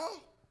in front of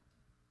y'all.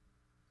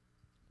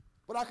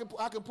 But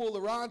I can pull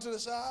LaRon to the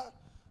side,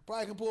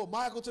 probably can pull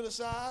Michael to the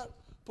side,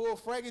 pull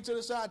Frankie to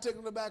the side, take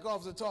them to the back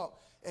office and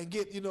talk, and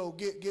get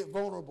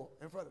vulnerable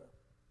in front of them.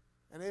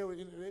 And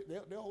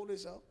they'll hold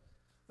themselves.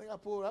 I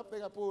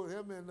think I pulled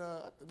him and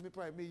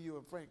probably me, you,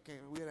 and Frank came.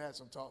 We had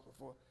some talk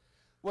before.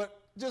 But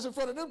just in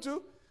front of them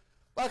two,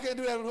 I can't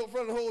do that in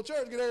front of the whole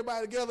church, get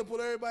everybody together,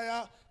 pull everybody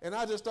out, and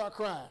I just start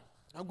crying.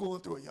 I'm going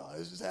through it, y'all.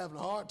 It's just having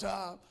a hard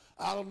time.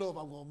 I don't know if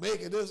I'm going to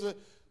make it.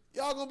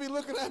 Y'all going to be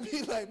looking at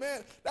me like,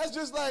 man, that's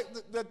just like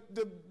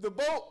the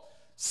boat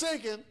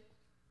sinking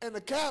and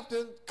the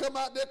captain come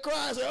out there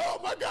crying and say, oh,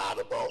 my God,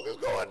 the boat is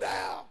going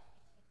down.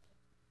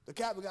 The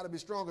captain got to be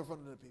strong in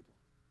front of the people.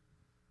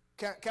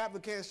 Captain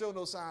can't show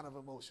no sign of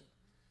emotion.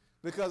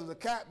 Because if the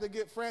captain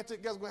get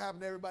frantic, guess what's going to happen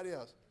to everybody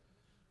else?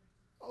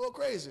 A little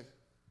crazy.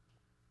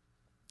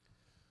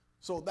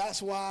 So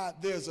that's why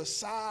there's a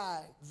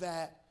side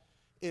that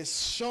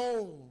is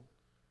shown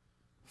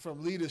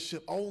from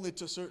leadership only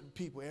to certain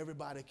people.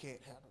 Everybody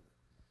can't handle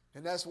it.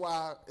 And that's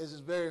why it's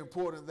very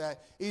important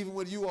that even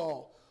when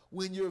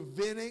you're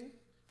venting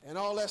and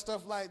all that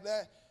stuff like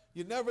that,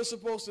 you're never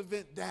supposed to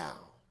vent down.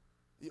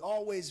 You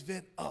always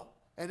vent up.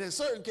 And in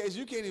certain cases,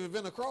 you can't even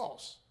vent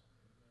across.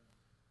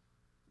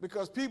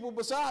 Because people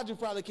beside you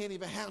probably can't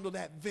even handle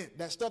that vent.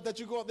 That stuff that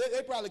you go,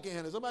 they probably can't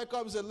handle it. Somebody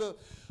called me and said,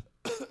 look,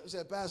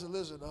 said, Pastor,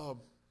 listen,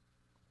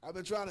 I've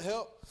been trying to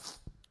help,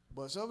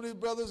 but some of these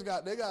brothers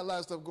got a lot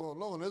of stuff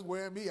going on, and it's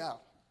wearing me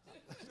out.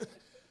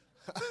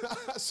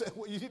 I said,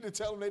 well, you need to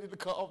tell them they need to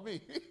call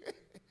me.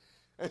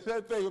 And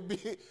that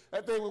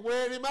thing was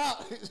wearing him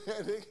out. He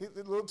said,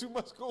 there's a little too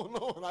much going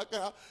on.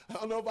 I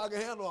don't know if I can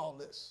handle all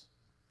this.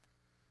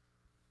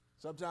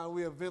 Sometimes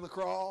we vent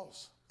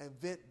across and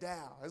vent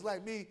down. It's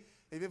like me,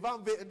 if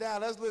I'm venting down,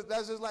 that's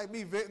just like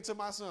me venting to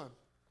my son.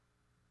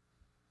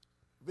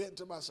 Venting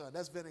to my son,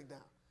 that's venting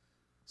down.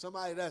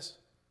 somebody that's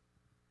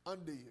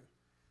under you,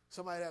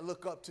 somebody that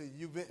look up to you,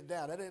 you venting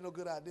down. That ain't no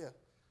good idea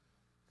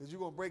because you're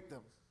going to break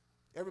them.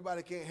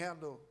 Everybody can't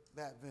handle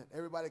that vent.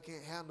 Everybody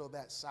can't handle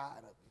that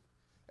side of you.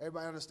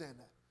 Everybody understand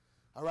that?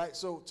 All right,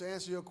 so to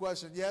answer your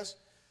question, yes,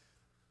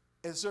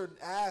 in certain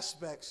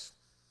aspects,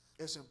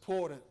 it's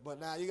important. But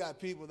now you got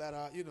people that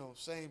are,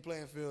 same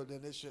playing field,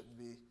 then they shouldn't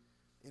be,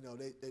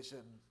 they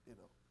shouldn't,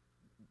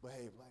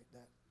 behave like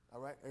that.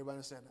 All right, everybody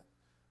understand that?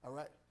 All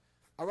right?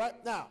 All right,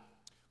 now,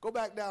 go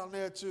back down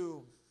there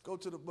go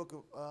to the book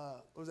of,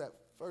 what was that,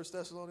 1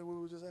 Thessalonians, where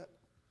we were just at?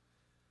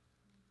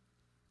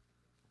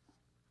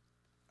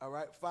 All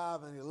right,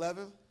 5 and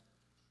 11.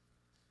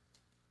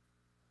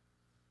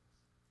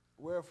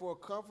 Wherefore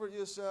comfort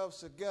yourselves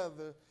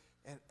together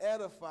and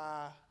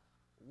edify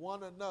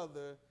one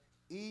another,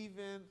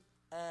 even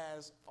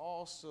as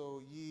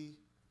also ye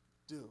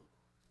do.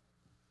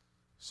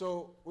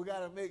 So we got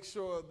to make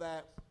sure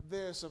that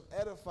there's some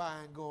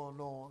edifying going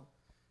on.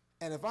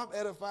 And if I'm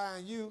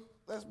edifying you,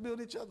 let's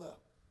build each other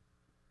up.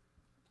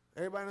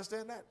 Everybody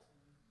understand that?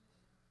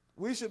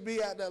 We should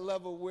be at that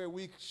level where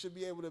we should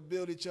be able to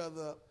build each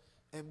other up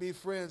and be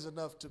friends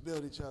enough to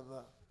build each other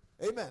up.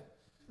 Amen.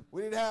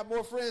 We need to have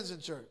more friends in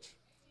church.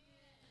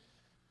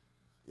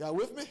 Y'all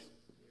with me?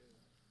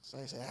 So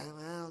I say, I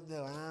don't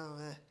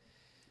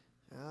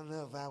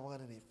know if I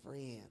want any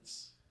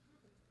friends.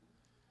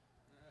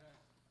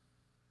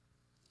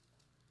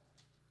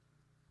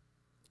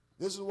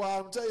 This is why,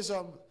 I'm going to tell you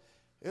something.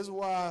 This is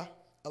why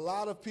a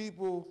lot of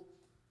people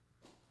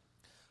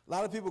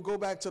go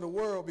back to the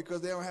world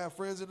because they don't have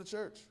friends in the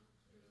church.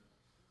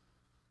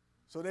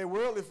 So they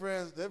worldly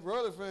friends, yeah,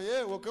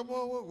 well, come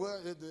on, well,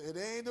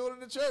 they ain't doing it in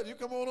the church. You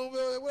come on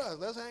over with us.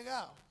 Let's hang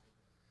out.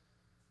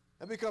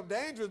 It becomes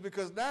dangerous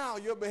because now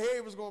your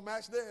behavior is going to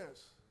match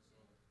theirs.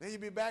 Then you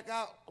be back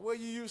out where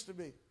you used to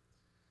be.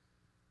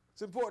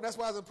 It's important. That's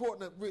why it's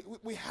important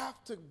that we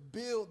have to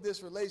build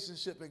this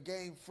relationship and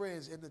gain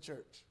friends in the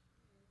church.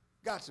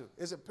 Got to.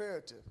 It's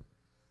imperative.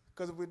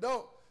 Because if we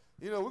don't,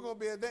 we're going to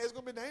be it's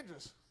going to be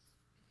dangerous.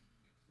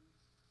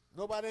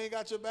 Nobody ain't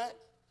got your back.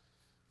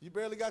 You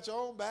barely got your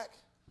own back.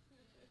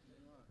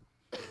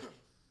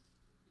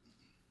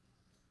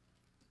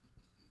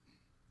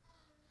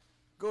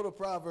 Go to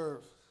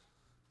Proverbs.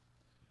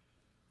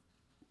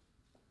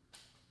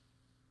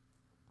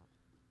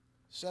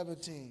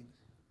 (17)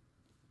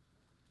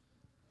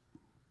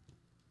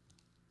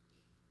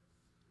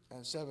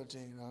 and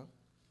 17, huh?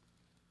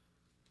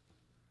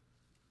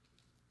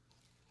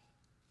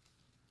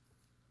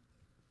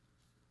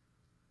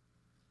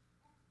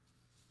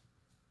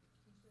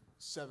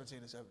 (17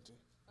 and 17).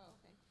 Oh,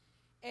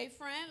 okay. A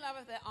friend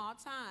loveth at all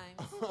times.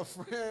 A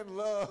friend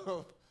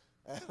love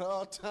at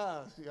all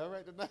times. You all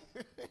right tonight? I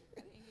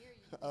didn't hear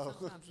you.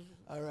 Oh,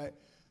 all right.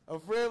 A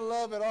friend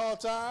love at all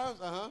times.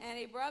 And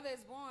a brother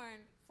is born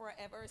for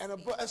adversity.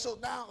 And so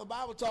now the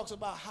Bible talks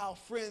about how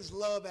friends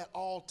love at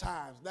all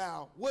times.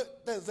 Now,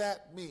 what does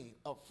that mean?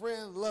 A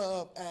friend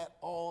love at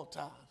all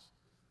times,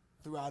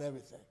 throughout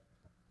everything,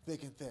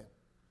 thick and thin.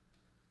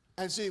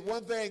 And see,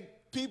 one thing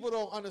people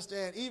don't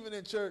understand, even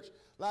in church,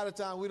 a lot of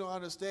times we don't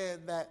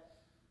understand that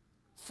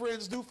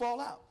friends do fall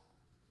out.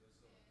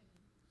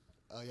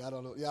 Oh, y'all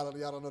don't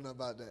know nothing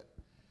about that.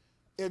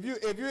 If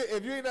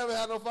you ain't never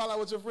had no fallout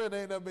with your friend,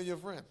 they ain't never been your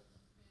friend.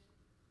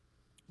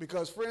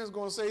 Because friends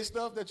gonna say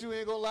stuff that you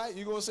ain't gonna like.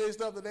 You gonna say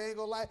stuff that they ain't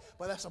gonna like.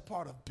 But that's a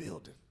part of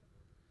building.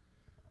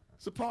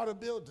 It's a part of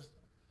building.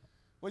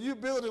 When you're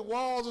building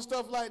walls and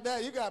stuff like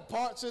that, you got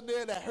parts in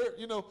there that hurt.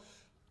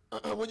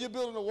 When you're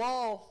building a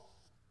wall,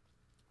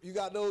 you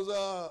got those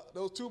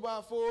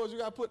 2x4s. You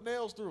got to put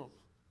nails through them,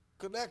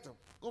 connect them.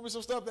 Gonna be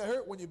some stuff that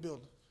hurt when you're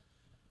building.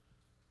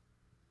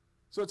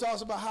 So it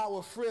talks about how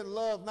a friend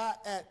love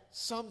not at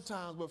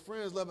sometimes, but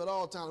friends love at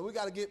all times. We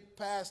got to get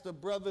past the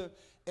brother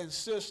and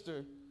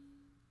sister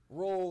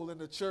role in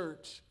the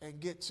church and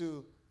get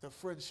to the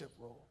friendship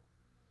role.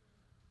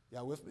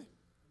 Y'all with me?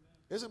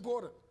 It's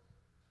important.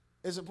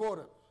 It's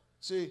important.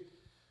 See,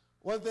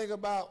 one thing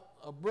about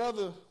a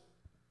brother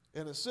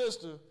and a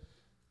sister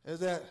is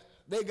that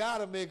they got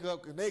to make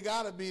up and they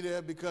got to be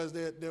there because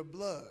they're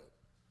blood.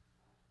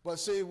 But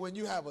see, when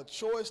you have a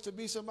choice to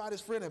be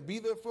somebody's friend and be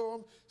there for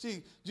them,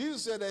 see,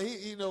 Jesus said that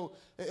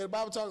the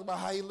Bible talks about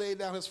how he laid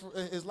down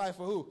his life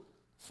for who?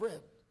 Friend.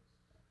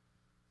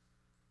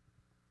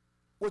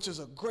 Which is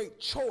a great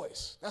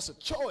choice. That's a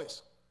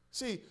choice.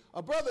 See,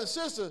 a brother and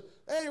sister,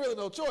 there ain't really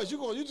no choice.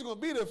 You're just going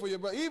to be there for your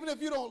brother. Even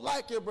if you don't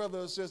like your brother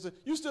or sister,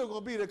 you still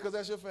going to be there because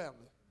that's your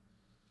family.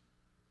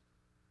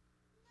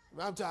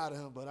 I'm tired of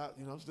him, but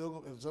I'm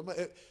still going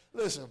to.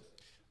 Listen,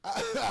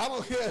 I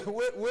don't care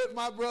what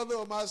my brother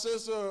or my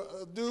sister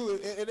do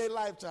in their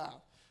lifetime.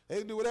 They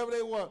can do whatever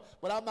they want,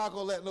 but I'm not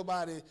going to let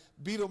nobody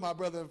beat on my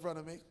brother in front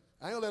of me.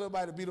 I ain't going to let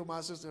nobody beat on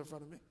my sister in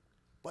front of me.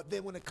 But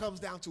then when it comes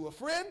down to a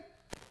friend,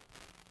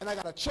 and I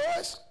got a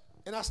choice,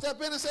 and I step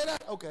in and say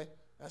that, okay,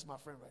 that's my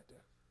friend right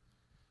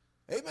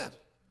there. Amen.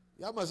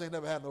 Y'all must ain't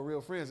never had no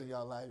real friends in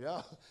y'all life.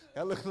 Y'all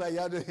look like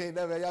y'all just ain't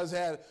never, y'all just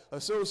had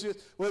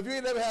associates. Well, if you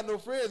ain't never had no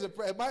friends,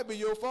 it might be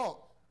your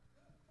fault.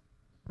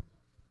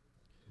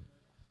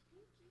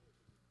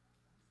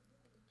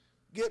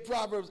 Get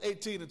Proverbs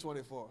 18 and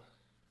 24.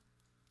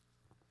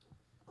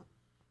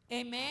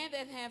 A man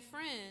that have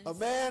friends A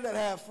man that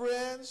have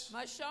friends,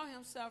 must show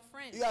himself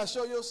friendly. you got to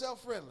show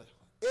yourself friendly.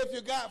 If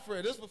you got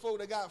friends, this before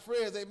they got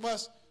friends, they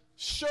must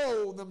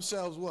show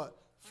themselves what?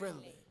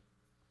 Friendly.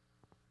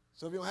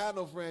 So if you don't have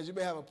no friends, you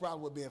may have a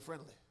problem with being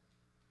friendly.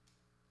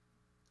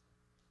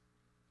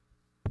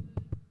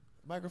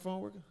 Microphone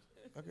working?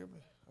 Okay.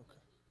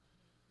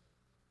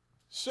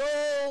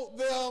 Show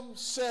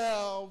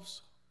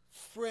themselves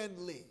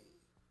friendly.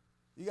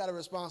 You got a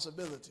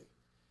responsibility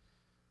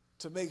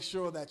to make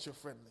sure that you're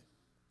friendly.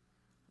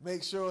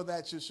 Make sure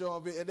that you show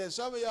them. And then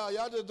some of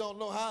y'all just don't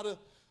know how to,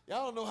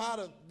 y'all don't know how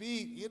to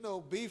be,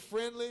 be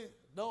friendly.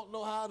 Don't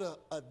know how to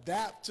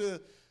adapt to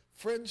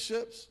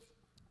friendships.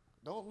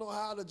 Don't know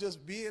how to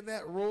just be in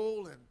that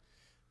role and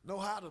know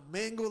how to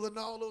mingle and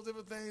all those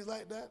different things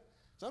like that.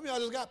 Some of y'all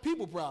just got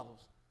people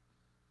problems.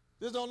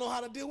 Just don't know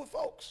how to deal with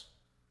folks.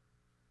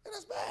 And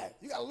that's bad.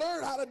 You got to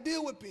learn how to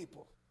deal with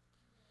people.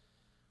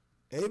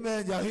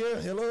 Amen. Y'all here?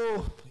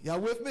 Hello? Y'all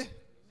with me? Amen.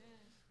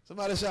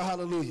 Somebody shout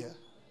hallelujah.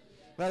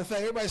 Matter of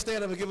fact, everybody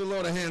stand up and give the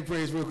Lord a hand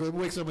praise real quick.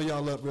 Wake some of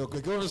y'all up real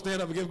quick. Go on and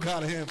stand up and give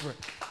God a hand praise.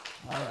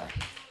 All right.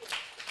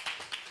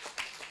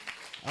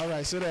 All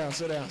right, sit down.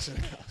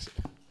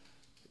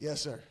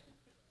 Yes, sir.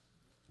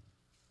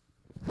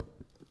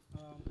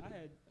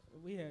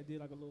 We did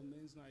like a little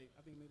men's night,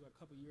 I think maybe a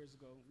couple years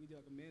ago. We did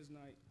like a men's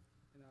night,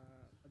 and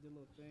I did a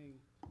little thing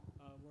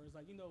where it's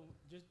like,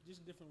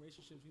 just different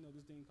relationships,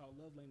 this thing called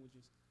love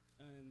languages.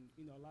 And,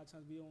 a lot of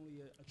times we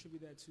only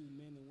attribute that to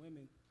men and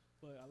women,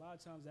 but a lot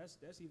of times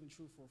that's even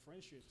true for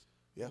friendships.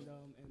 Yeah.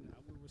 And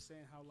we were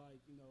saying how,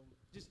 like,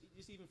 just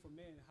even for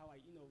men, how,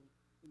 like, if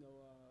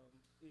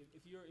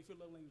your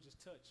love language is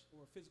touch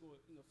or physical,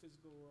 what's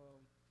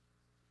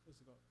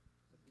it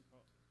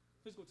called?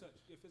 Physical touch.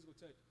 Yeah, physical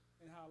touch.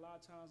 And how a lot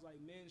of times, like,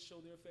 men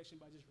show their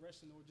affection by just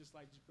wrestling or just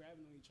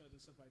grabbing on each other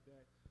and stuff like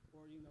that.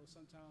 Or,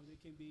 sometimes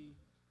it can be,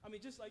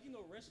 just like,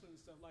 wrestling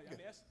and stuff. Like,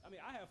 Yeah.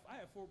 I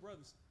have 4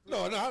 brothers.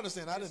 No, I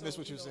understand. I didn't miss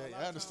what you know, said.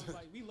 a lot I of times, understand.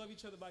 like, we love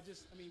each other by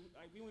just, we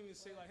don't even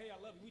say, like, hey, I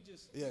love you. We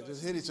just,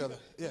 Just hit each other.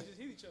 Yeah. We just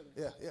hit each other.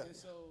 Yeah. And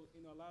so,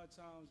 a lot of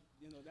times,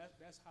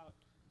 that's how,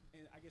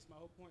 and I guess my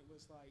whole point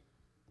was, like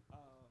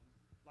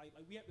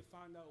we have to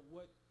find out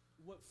what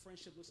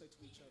friendship looks like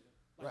to each other.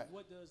 Like,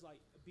 Right. what does,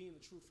 like, being a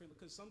true friend,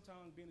 because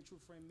sometimes being a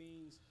true friend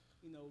means,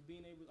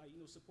 being able, like,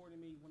 supporting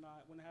me when I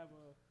have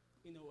a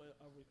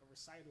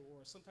recital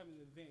or some type of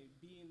event,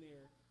 being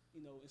there,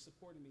 and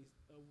supporting me.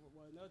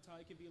 Well, another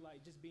time it could be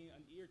like just being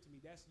an ear to me.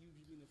 That's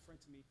usually being a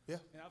friend to me. Yeah.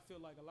 And I feel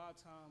like a lot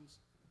of times,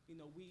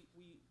 we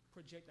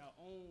project our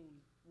own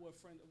what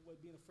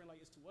being a friend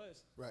like is to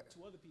us, Right.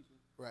 to other people.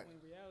 Right. When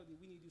in reality,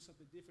 we need to do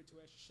something different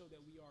to actually show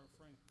that we are a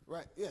friend.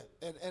 Right, yeah.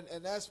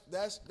 And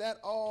that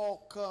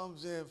all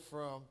comes in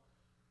from,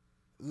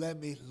 let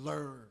me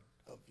learn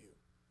of you.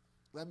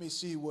 Let me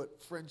see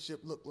what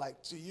friendship look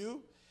like to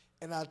you,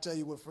 and I'll tell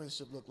you what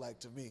friendship look like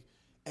to me.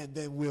 And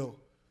then we'll,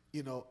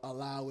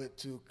 allow it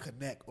to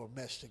connect or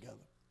mesh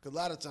together. Because a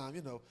lot of times,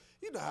 you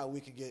know how we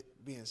can get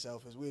being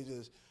selfish.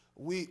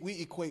 We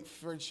equate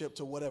friendship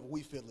to whatever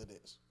we feel it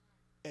is.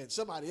 And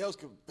somebody else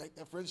can think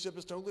that friendship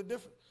is totally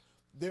different.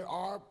 There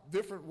are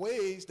different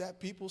ways that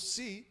people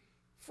see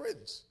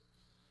friends.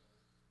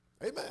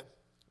 Amen.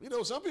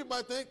 Some people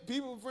might think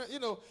people,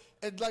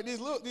 and like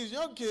these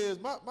young kids,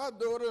 my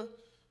daughter,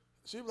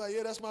 she be like,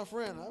 yeah, that's my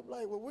friend. I'm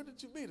like, well, when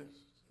did you meet her?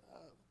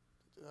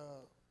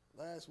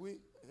 Last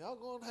week. Y'all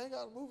going to hang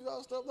out and movies,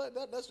 all stuff like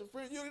that? That's your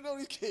friend. You don't know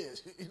these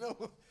kids.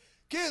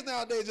 Kids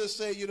nowadays just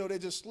say, they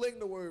just sling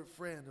the word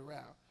friend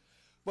around.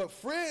 But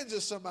friends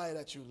is somebody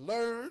that you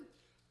learn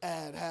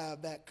and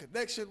have that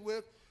connection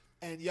with,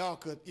 and y'all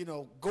could,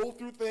 go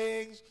through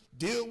things,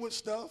 deal with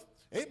stuff.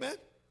 Amen.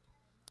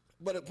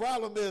 But the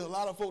problem is a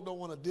lot of folk don't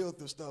want to deal with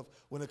this stuff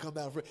when it comes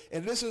down to friends.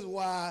 And this is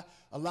why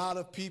a lot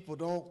of people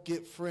don't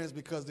get friends,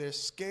 because they're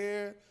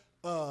scared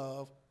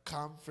of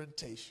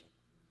confrontation.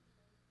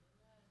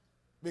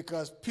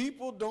 Because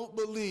people don't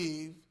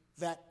believe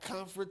that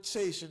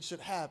confrontation should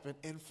happen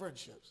in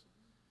friendships.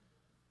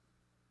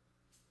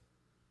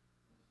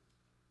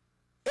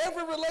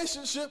 Every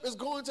relationship is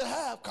going to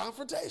have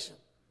confrontation.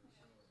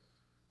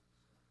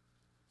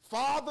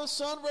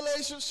 Father-son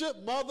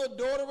relationship,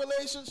 mother-daughter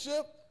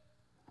relationship,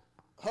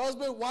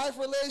 husband-wife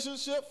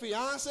relationship,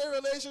 fiance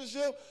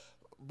relationship,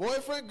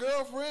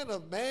 boyfriend-girlfriend, a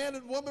man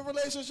and woman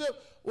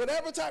relationship,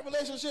 whatever type of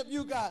relationship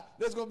you got,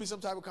 there's going to be some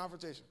type of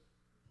confrontation.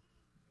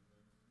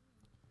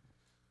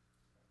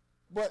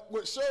 But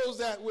what shows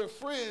that we're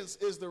friends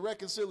is the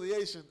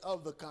reconciliation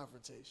of the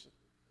confrontation.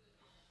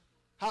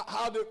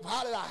 How did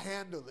I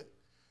handle it?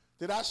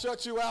 Did I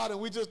shut you out and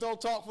we just don't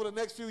talk for the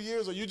next few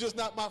years, or you just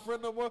not my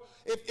friend no more?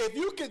 If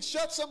you can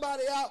shut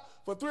somebody out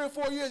for 3 or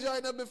 4 years, y'all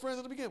ain't never been friends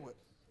to begin with.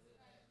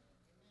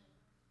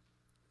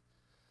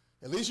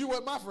 At least you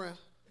weren't my friend.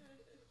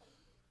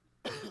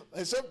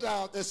 and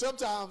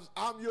sometimes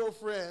I'm your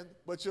friend,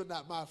 but you're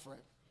not my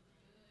friend.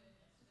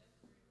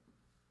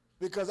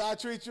 Because I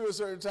treat you a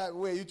certain type of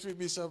way, you treat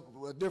me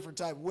a different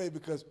type of way,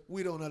 because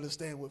we don't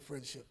understand what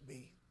friendship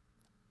means.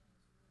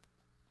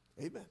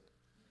 Amen.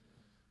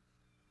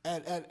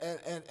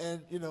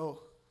 And you know,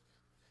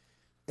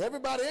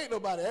 everybody ain't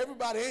nobody.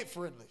 Everybody ain't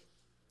friendly.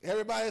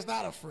 Everybody is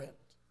not a friend.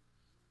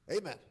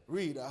 Amen.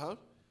 Read, A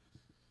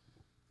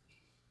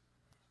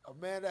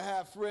man that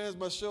have friends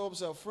must show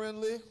himself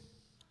friendly.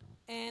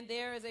 And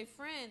there is a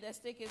friend that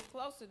sticketh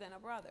closer than a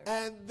brother.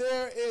 And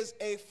there is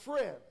a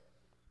friend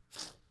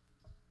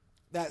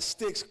that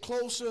sticks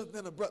closer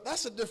than a brother.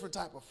 That's a different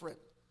type of friend.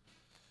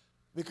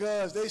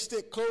 Because they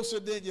stick closer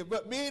than you.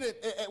 But meaning,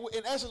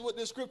 in essence, what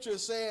this scripture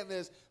is saying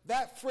is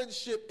that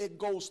friendship, it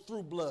goes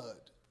through blood.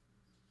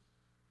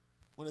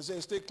 When it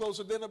says stick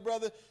closer than a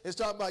brother, it's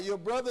talking about your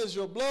brother is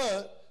your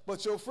blood,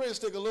 but your friends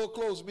stick a little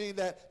close, meaning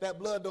that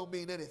blood don't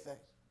mean anything.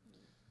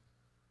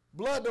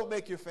 Blood don't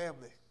make your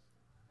family.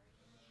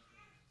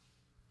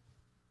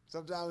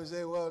 Sometimes we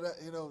say, well, that,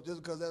 you know,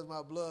 just because that's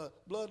my blood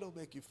don't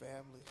make you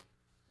family.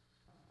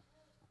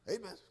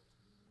 Amen.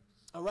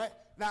 All right.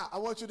 Now, I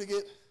want you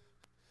to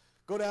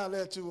go down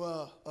there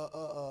to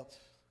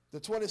the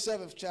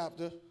 27th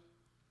chapter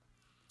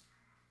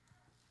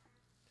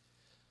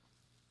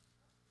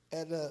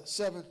and the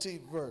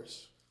 17th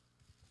verse.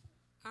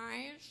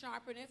 Iron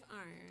sharpeneth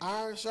iron.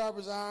 Iron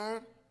sharpens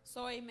iron.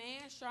 So a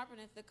man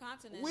sharpeneth the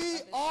countenance.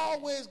 We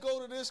always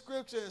go to this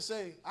scripture and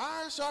say,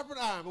 iron sharpen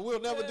iron, but we'll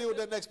never deal with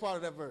that next part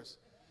of that verse.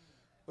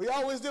 We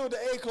always deal with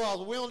the A clause,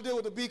 but we don't deal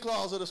with the B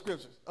clause of the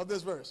scripture, of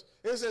this verse.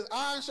 It says,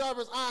 iron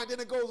sharpens iron, then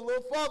it goes a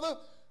little further.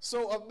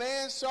 So a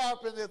man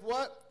sharpeneth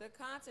what? The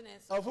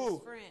countenance of who?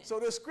 His friend. So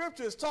the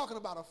scripture is talking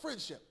about a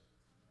friendship.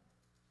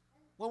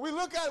 When we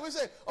look at it, we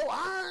say, oh,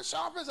 iron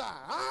sharpens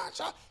iron. Iron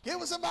sharp. Get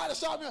with somebody to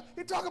sharpen iron.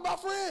 He's talking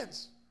about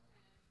friends.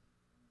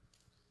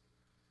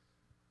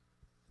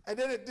 And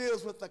then it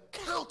deals with the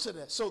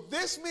countenance. So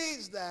this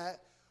means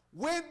that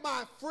when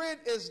my friend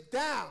is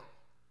down,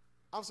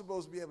 I'm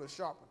supposed to be able to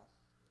sharpen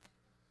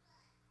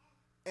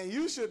him. And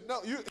you should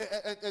know,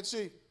 and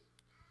see,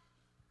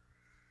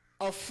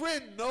 a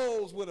friend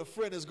knows what a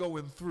friend is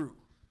going through.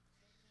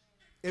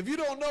 If you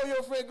don't know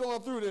your friend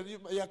going through, then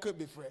y'all could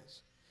be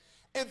friends.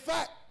 In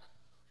fact,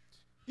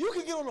 you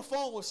can get on the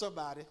phone with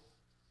somebody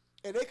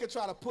and they can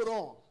try to put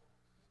on.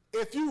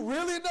 If you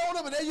really know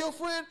them and they're your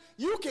friend,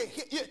 you can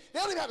hit, they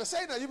don't even have to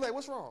say nothing. You be like,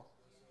 what's wrong?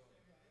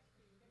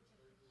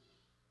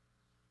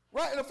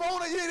 Right? And the phone,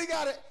 you ain't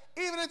got it.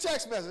 Even in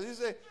text message, you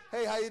say,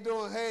 hey, how you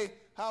doing? Hey,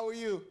 how are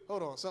you?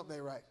 Hold on, something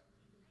ain't right.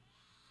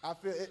 I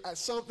feel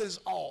something's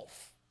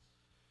off.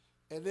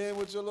 And then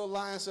with your little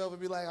lying self, and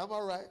be like, I'm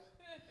all right.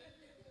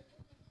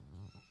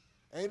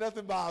 Ain't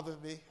nothing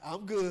bothering me.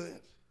 I'm good.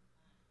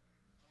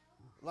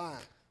 Lying.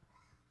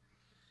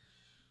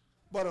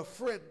 But a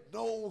friend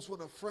knows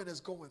when a friend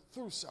is going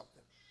through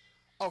something.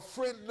 A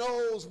friend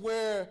knows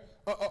where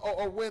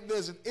or when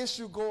there's an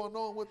issue going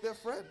on with their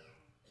friend.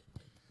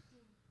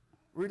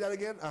 Read that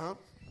again.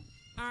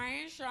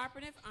 Iron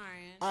sharpeneth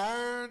iron.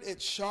 Iron,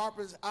 it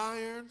sharpens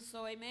iron.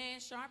 So a man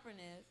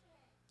sharpeneth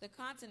the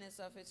countenance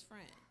of his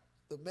friend.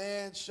 The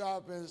man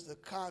sharpens the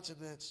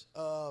countenance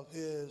of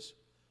his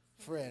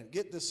friend.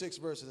 Get the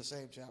 6th verse of the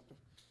same chapter.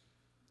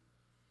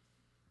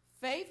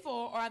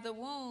 Faithful are the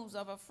wounds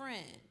of a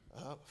friend.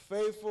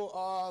 Faithful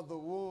are the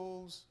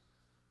wounds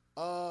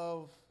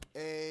of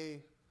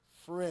a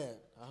friend.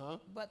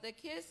 But the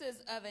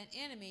kisses of an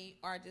enemy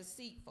are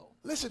deceitful.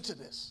 Listen to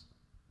this.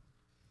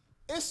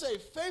 It say,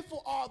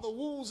 faithful are the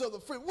wounds of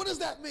the friend. What does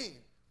that mean?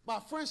 My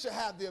friend should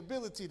have the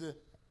ability to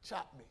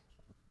chop me.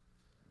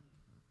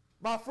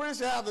 My friend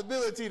should have the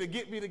ability to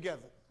get me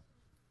together.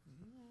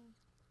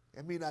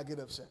 And me not get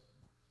upset.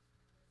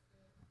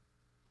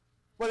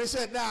 But he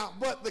said, now,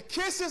 but the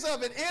kisses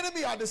of an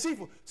enemy are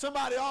deceitful.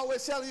 Somebody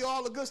always telling you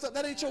all the good stuff.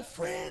 That ain't your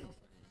friend.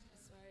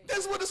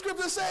 That's what the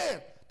scripture is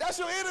saying. That's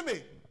your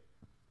enemy.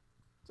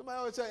 Somebody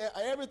always tell you,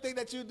 everything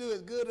that you do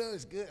is good.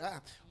 It's good.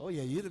 Oh,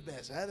 yeah, you're the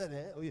best.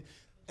 Oh, yeah.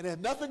 And there's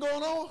nothing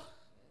going on.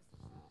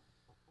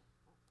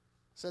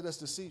 Said that's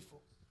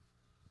deceitful.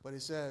 But he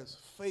says,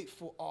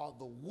 faithful are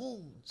the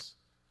wounds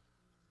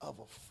of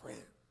a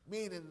friend.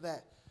 Meaning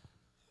that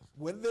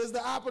when there's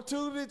the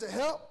opportunity to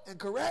help and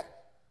correct,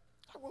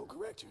 I won't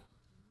correct you.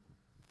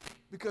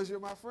 Because you're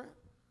my friend.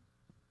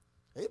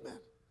 Amen.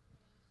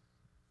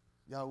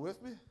 Y'all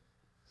with me?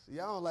 See,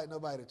 y'all don't like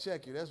nobody to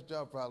check you. That's what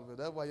y'all problem is.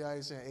 That's why y'all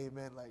ain't saying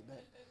amen like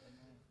that.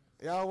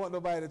 Y'all don't want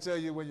nobody to tell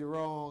you when you're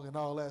wrong and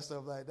all that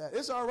stuff like that.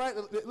 It's all right.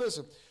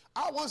 Listen,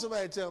 I want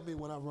somebody to tell me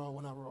when I'm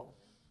wrong,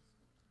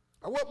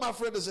 I want my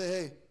friend to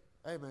say,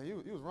 hey man,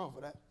 you was wrong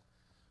for that.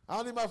 I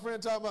don't need my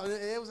friend talking about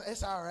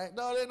it's all right.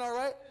 No, it ain't all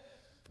right.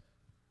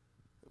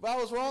 If I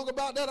was wrong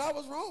about that, I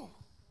was wrong.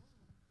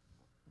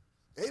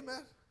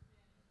 Amen.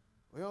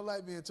 We don't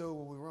like being told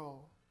when we're wrong.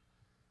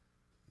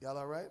 Y'all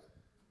all right?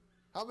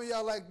 How many of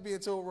y'all like being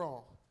told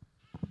wrong?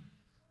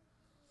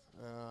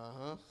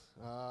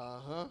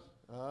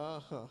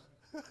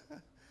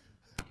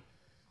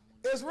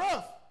 It's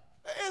rough.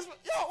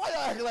 Y'all, why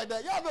y'all acting like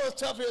that? Y'all know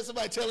it's tough hearing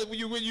somebody telling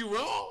you when you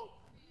wrong.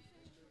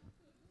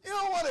 You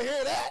don't want to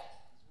hear that.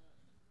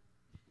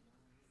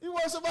 You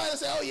want somebody to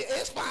say, oh yeah,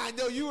 it's fine.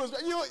 No, you was.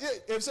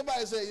 If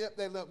somebody say, yep,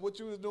 look, what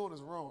you was doing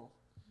is wrong.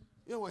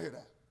 You don't want to hear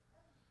that.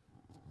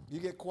 You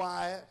get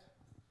quiet,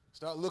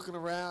 start looking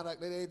around like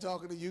they ain't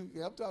talking to you.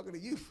 Yeah, I'm talking to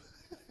you.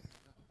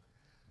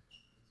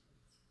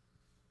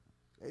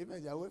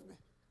 Amen. Y'all with me?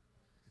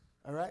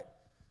 All right.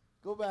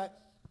 Go back.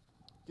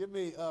 Give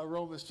me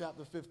Romans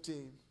chapter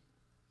 15.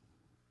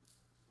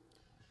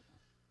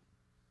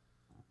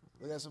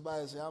 Look at somebody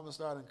and say, I'm going to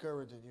start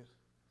encouraging you.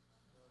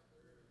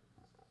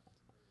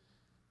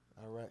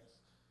 All right.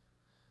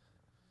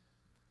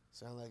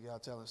 Sound like y'all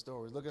telling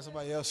stories. Look at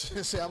somebody else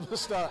and say, I'm going to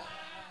start.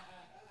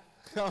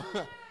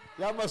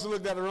 Y'all must have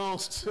looked at the wrong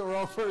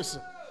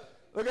person.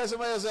 Look at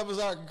somebody else. I'm going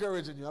to start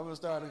encouraging you. I'm going to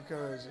start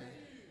encouraging you.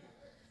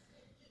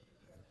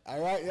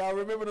 All right. Y'all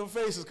remember them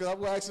faces because I'm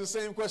going to ask you the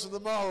same question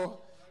tomorrow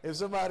if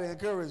somebody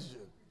encouraged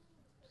you.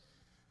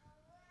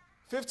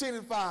 15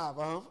 and 5.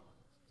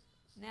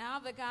 Now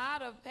the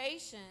God of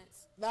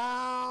patience.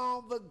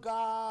 Now the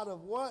God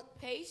of what?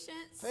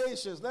 Patience.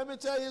 Patience. Let me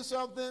tell you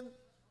something.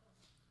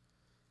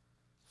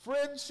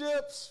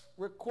 Friendships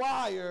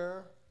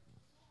require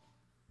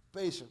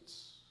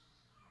patience.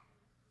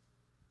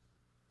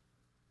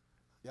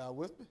 Y'all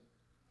with me?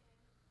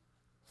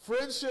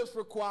 Friendships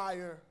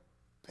require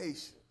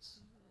patience.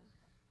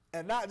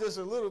 And not just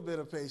a little bit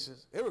of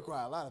patience. It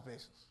requires a lot of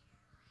patience.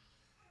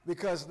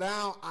 Because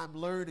now I'm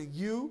learning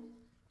you.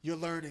 You're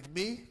learning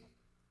me.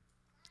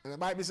 And there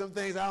might be some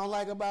things I don't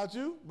like about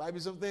you. Might be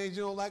some things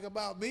you don't like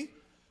about me.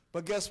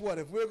 But guess what?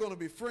 If we're going to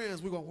be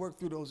friends, we're going to work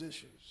through those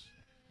issues.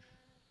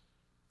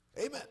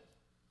 Amen.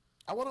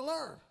 I want to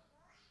learn.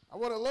 I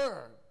want to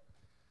learn.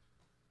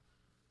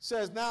 It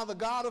says, now the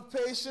God of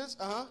patience,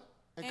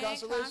 and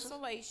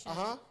consolation,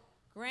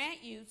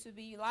 grant you to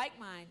be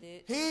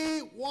like-minded.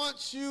 He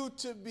wants you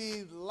to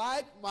be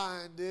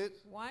like-minded.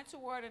 One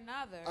toward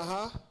another.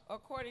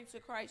 According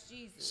to Christ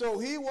Jesus. So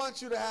he wants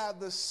you to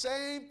have the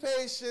same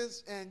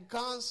patience and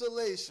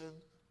consolation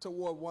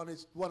toward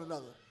one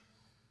another.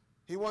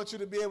 He wants you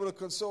to be able to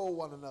console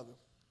one another.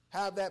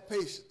 Have that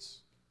patience.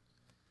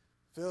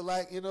 Feel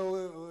like, it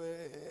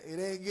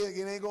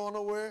ain't going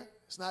nowhere.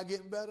 It's not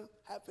getting better.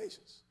 Have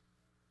patience.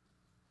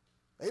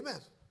 Amen.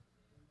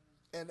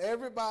 And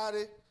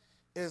everybody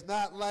is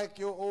not like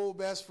your old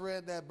best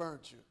friend that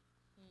burnt you.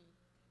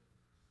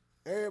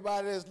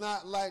 Everybody is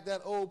not like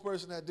that old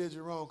person that did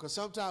you wrong. Because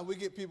sometimes we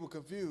get people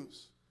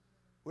confused.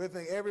 We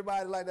think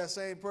everybody like that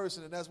same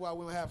person, and that's why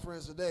we don't have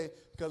friends today,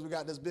 because we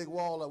got this big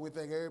wall up. We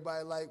think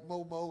everybody like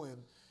Momo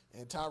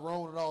and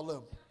Tyrone and all of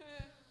them.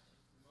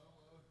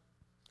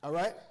 All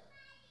right?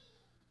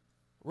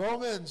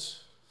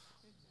 Romans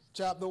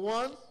chapter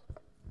 1.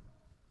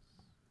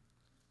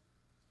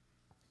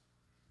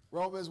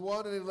 Romans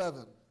 1 and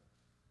 11.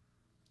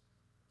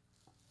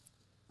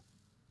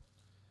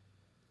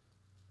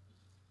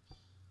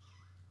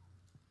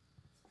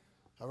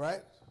 All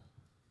right?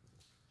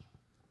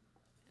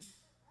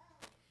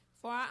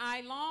 For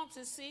I long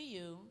to see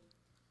you,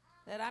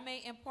 that I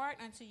may impart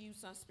unto you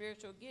some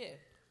spiritual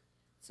gift,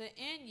 to the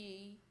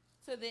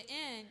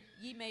end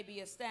ye may be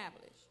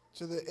established.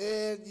 To the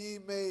end ye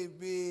may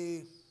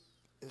be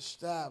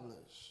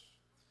established.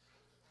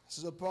 This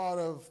is a part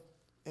of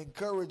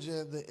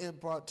encouraging the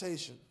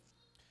impartation.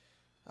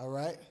 All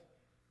right?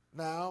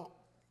 Now,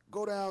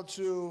 go down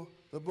to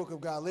the book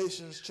of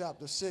Galatians,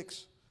 chapter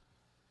 6.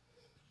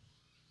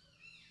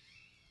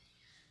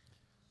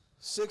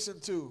 6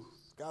 and 2,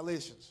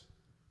 Galatians.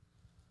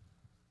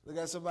 Look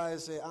at somebody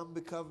and say, I'm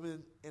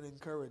becoming an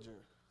encourager.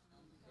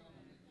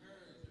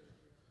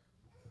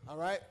 All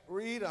right,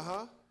 read,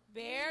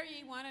 Bear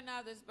ye one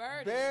another's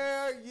burdens.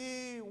 Bear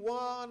ye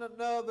one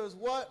another's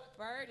what?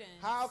 Burdens.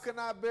 How can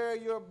I bear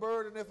your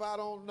burden if I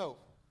don't know?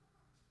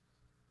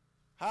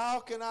 How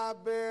can I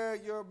bear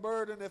your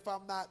burden if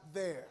I'm not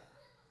there?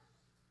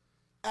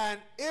 And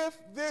if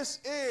this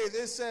is,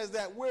 it says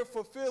that we're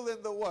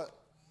fulfilling the what?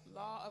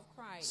 Law of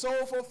Christ.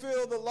 So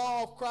fulfill the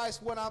law of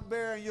Christ when I'm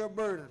bearing your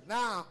burden.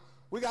 Now,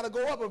 we got to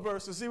go up a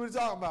verse to see what he's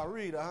talking about.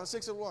 Read,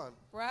 6 and 1.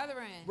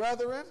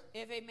 Brethren,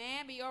 if a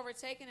man be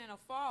overtaken in a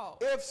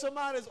fault. If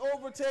somebody's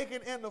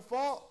overtaken in the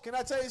fault, can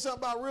I tell you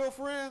something about real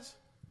friends?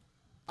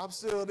 I'm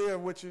still there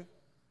with you,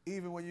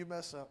 even when you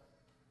mess up.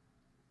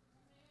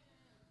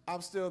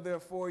 I'm still there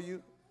for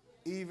you,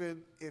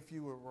 even if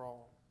you were wrong.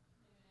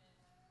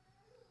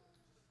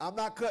 I'm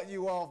not cutting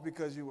you off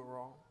because you were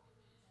wrong.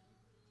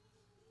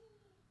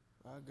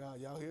 My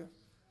God, y'all here?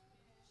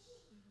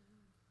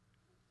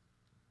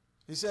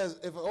 He says,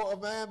 if a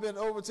man been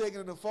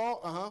overtaken in the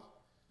fault,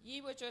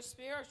 Ye which are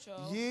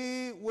spiritual.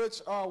 Ye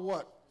which are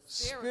what?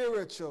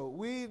 Spiritual.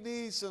 We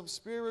need some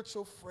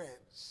spiritual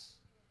friends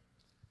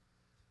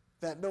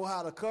that know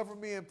how to cover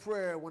me in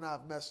prayer when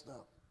I've messed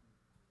up.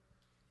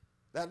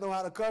 That know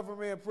how to cover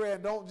me in prayer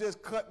and don't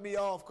just cut me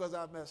off because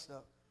I messed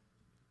up.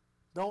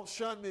 Don't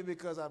shun me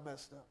because I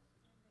messed up.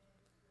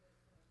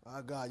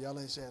 My God, y'all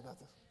ain't saying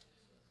nothing.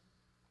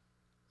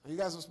 You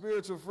got some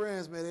spiritual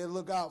friends, man, they'll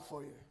look out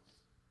for you.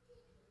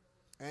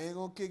 I ain't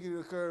gonna kick you to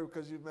the curb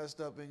because you messed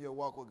up in your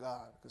walk with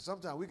God. Because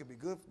sometimes we can be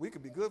good. We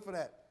can be good for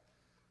that.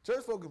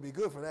 Church folk can be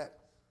good for that.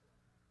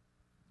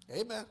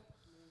 Amen.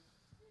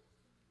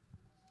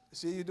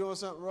 See you doing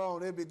something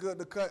wrong, they'd be good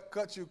to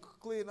cut you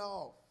clean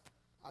off.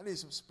 I need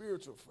some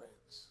spiritual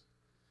friends.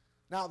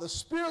 Now, the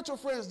spiritual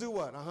friends do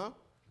what?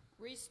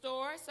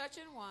 Restore such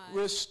an one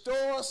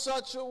Restore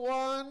such a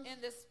one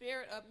in the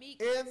spirit of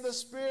meekness, in the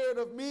spirit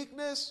of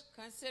meekness,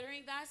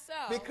 considering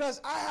thyself,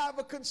 because I have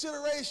a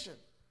consideration.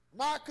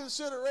 My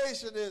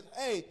consideration is,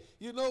 hey,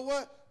 you know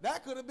what?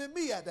 That could have been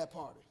me at that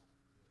party.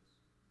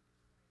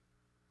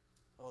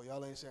 Oh,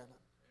 y'all ain't saying that.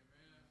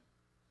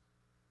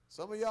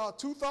 Some of y'all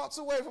 2 thoughts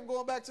away from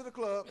going back to the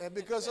club, and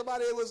because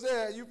somebody was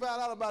there, you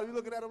found out about it, you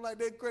looking at them like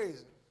they're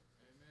crazy.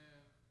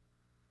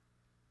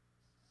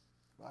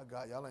 My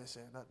God, y'all ain't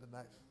saying nothing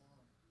tonight.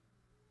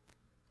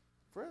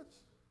 Friends,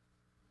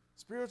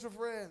 spiritual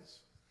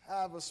friends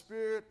have a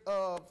spirit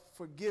of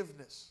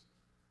forgiveness.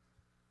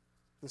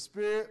 The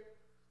spirit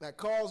that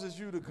causes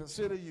you to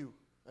consider you.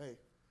 Hey,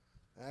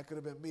 that could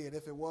have been me, and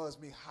if it was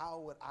me, how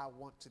would I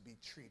want to be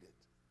treated?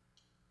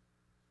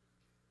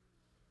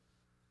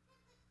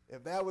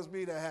 If that was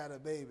me that had a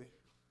baby,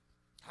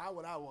 how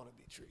would I want to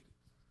be treated?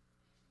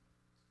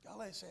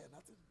 Y'all ain't saying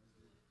nothing.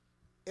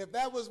 If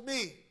that was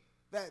me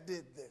that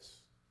did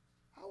this,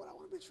 how would I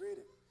want to be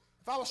treated?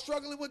 If I was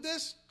struggling with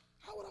this,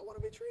 how would I want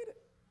to be treated?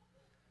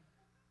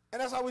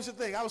 And that's how we should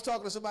think. I was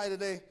talking to somebody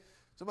today.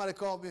 Somebody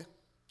called me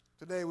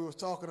today. We was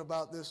talking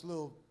about this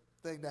little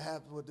thing that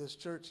happened with this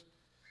church.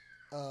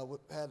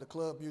 Had the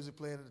club music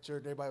playing in the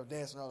church. Everybody was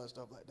dancing, all that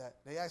stuff like that.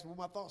 They asked me what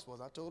my thoughts was.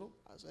 I told them.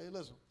 I said, hey,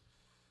 listen.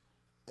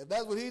 If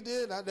that's what he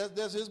did,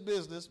 that's his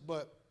business.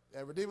 But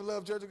at Redeemer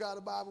Love Church of God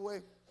the Bible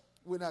Way,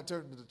 we're not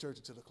turning the church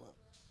into the club.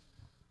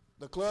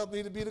 The club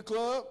need to be the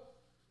club,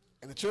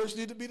 and the church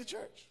need to be the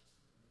church.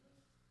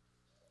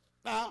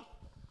 Now,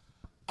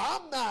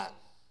 I'm not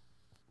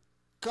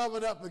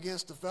coming up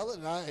against the fella,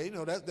 and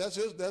that's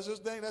his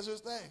thing. That's his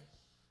thing.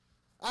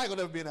 I ain't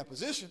gonna never be in that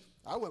position.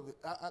 I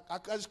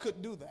just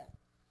couldn't do that.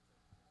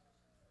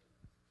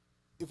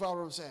 You follow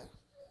what I'm saying?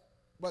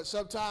 But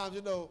sometimes,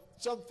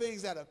 some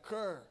things that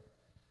occur,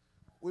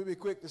 we be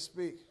quick to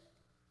speak.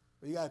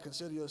 But you got to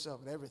consider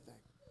yourself in everything.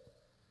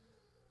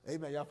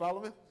 Amen. Y'all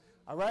follow me?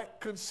 All right.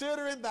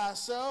 Considering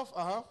thyself,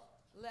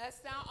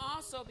 lest thou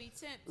also be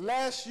tempted.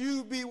 Lest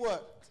you be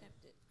what?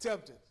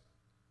 Tempted.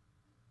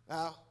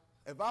 Now,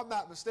 if I'm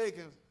not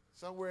mistaken,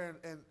 somewhere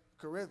in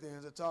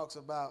Corinthians it talks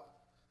about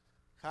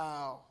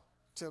how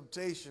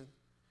temptation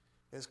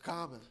is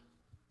common.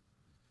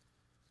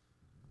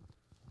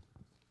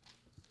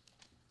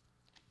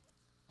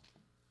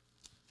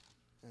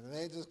 And it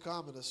ain't just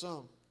common to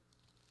some.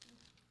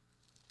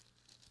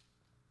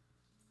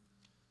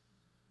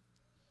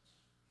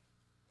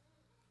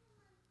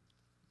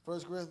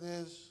 First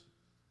Corinthians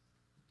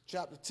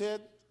chapter 10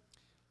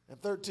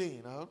 and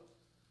 13.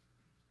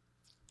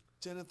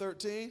 10 and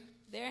 13.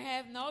 There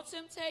have no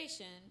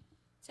temptation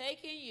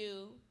taken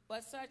you,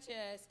 but such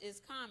as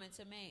is common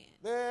to man.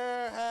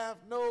 There have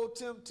no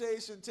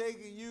temptation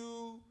taken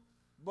you,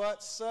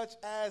 but such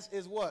as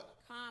is what?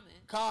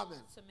 Common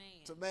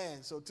to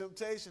man. So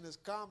temptation is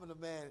common to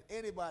man.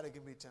 Anybody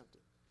can be tempted.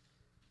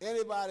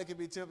 Anybody can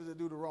be tempted to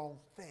do the wrong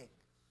thing.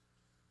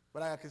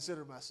 But I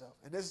consider myself.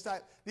 And these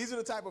are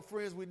the type of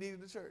friends we need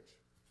in the church.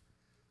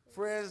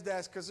 Friends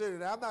that's considered.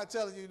 Now, I'm not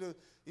telling you to,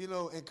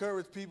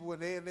 encourage people when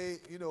they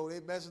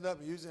messing up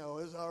and you say, oh,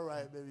 it's all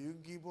right, baby. You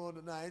can keep on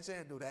tonight. I ain't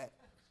saying do that.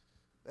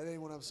 That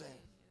ain't what I'm saying.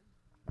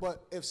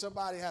 But if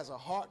somebody has a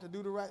heart to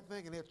do the right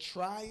thing and they're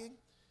trying,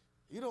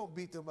 you don't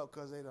beat them up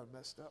because they done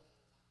messed up.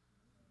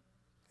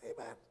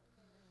 Amen.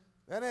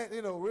 That ain't,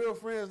 real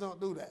friends don't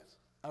do that.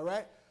 All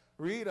right?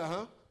 Read,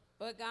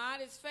 But God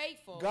is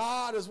faithful.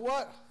 God is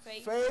what?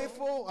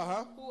 Faithful.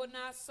 Who will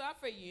not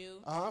suffer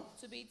you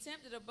to be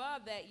tempted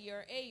above that ye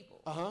are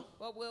able.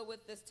 But will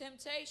with this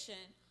temptation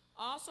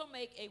also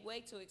make a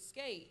way to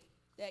escape,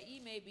 that ye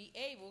may be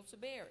able to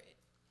bear it.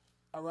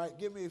 All right,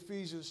 give me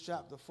Ephesians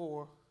chapter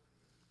 4.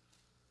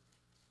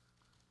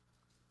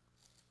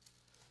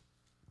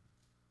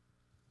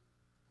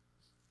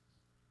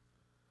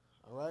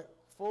 All right,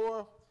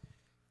 4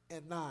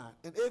 and 9.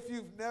 And if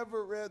you've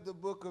never read the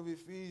book of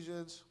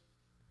Ephesians,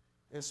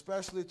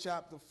 especially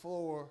chapter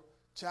 4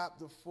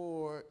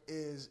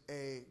 is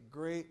a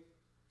great,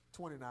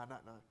 29,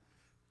 not 9,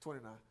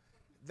 29.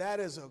 That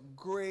is a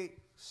great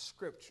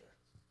scripture.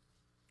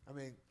 I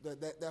mean,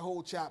 that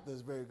whole chapter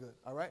is very good.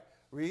 All right,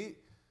 read.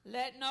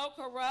 Let no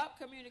corrupt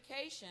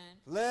communication.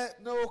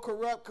 Let no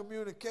corrupt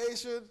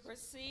communication.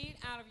 Proceed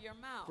out of your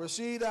mouth.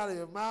 Proceed out of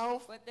your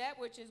mouth. But that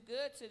which is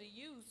good to the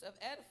use of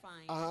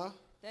edifying,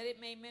 that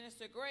it may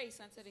minister grace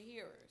unto the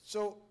hearers.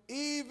 So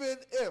even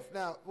if,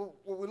 now,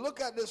 when we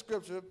look at this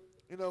scripture,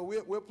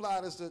 we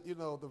apply this to,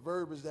 the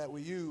verbiage that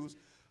we use.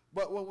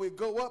 But when we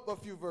go up a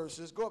few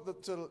verses, go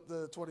up to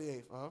the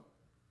 28th.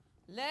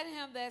 Let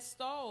him that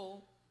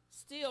stole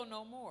steal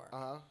no more.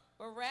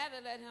 But rather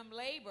let him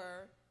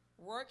labor,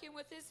 working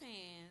with his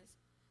hands,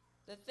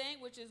 the thing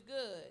which is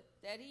good,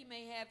 that he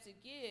may have to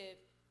give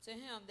to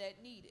him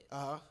that needeth.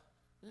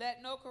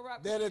 Let no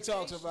corrupt Then it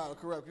talks about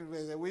corrupt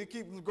communication. When you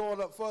keep going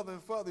up further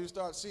and further, you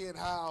start seeing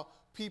how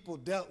people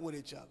dealt with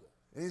each other.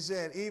 And he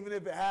said, even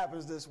if it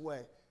happens this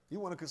way, you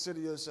want to consider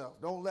yourself.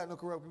 Don't let no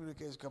corrupt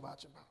communication come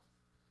out your mouth.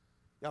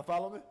 Y'all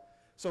follow me?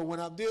 So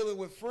when I'm dealing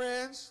with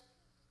friends,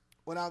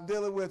 when I'm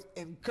dealing with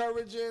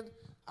encouraging,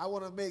 I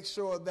want to make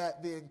sure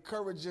that the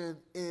encouraging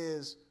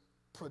is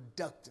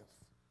productive.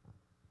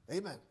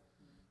 Amen.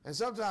 And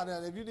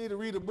sometimes if you need to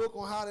read a book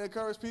on how to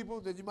encourage people,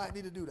 then you might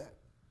need to do that.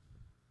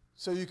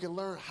 So you can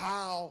learn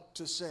how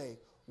to say,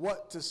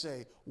 what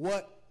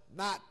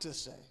not to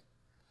say.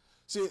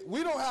 See,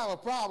 we don't have a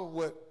problem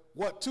with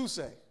what to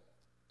say.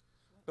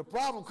 The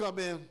problem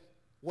comes in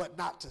what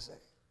not to say.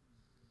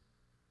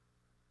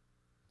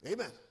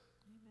 Amen.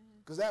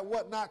 Because that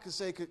what not to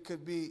say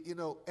could be, you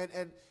know,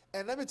 and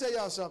let me tell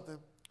y'all something.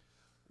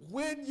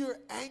 When you're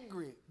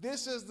angry,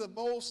 this is the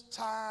most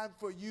time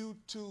for you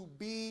to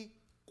be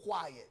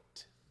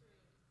quiet.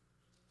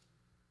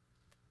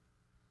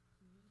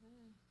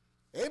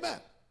 Amen.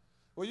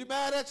 When you're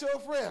mad at your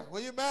friend,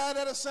 when you're mad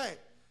at a saint,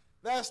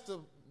 that's the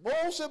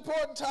most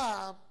important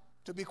time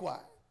to be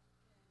quiet.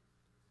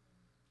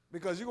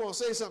 Because you're going to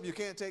say something you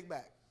can't take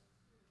back.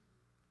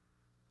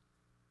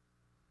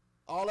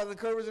 All that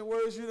encouraging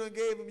words you done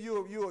gave him,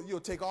 you'll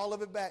take all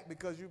of it back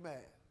because you're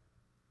mad.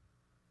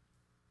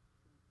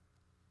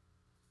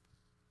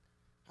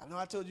 I know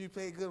I told you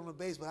played good on the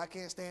bass, but I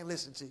can't stand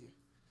listening to you.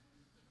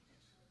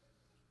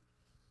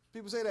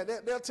 People say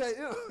that. They'll tell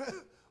you,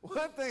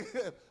 one thing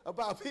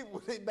about people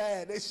when they're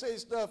mad, they say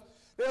stuff.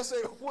 They'll say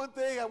one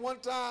thing at one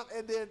time,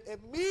 and then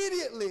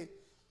immediately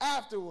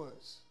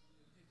afterwards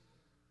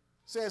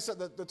say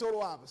the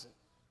total opposite.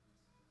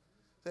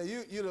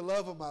 Say, you're the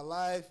love of my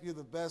life. You're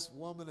the best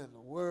woman in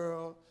the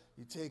world.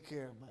 You take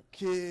care of my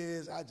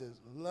kids. I just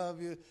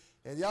love you.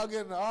 And y'all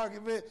get in an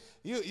argument.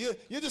 You're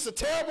just a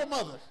terrible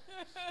mother.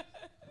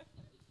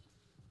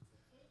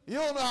 You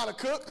don't know how to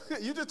cook.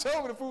 You just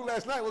told me the food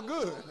last night was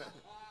good.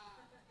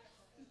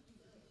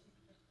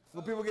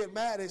 When people get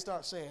mad, they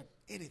start saying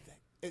anything.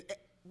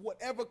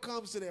 Whatever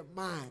comes to their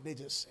mind, they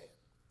just say it.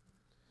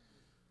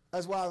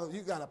 That's why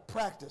you got to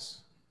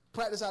practice.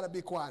 Practice how to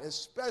be quiet,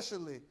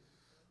 especially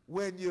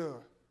when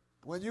you're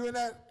in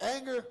that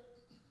anger,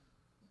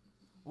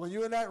 when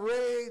you're in that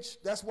rage.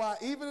 That's why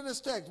even in this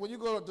text, when you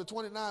go up to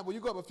 29, when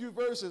you go up a few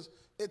verses,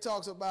 it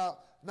talks about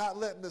not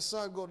letting the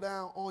sun go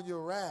down on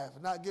your wrath,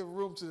 not giving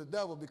room to the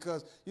devil,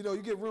 because, you know,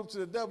 you give room to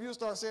the devil, you'll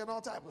start saying all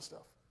type of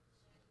stuff.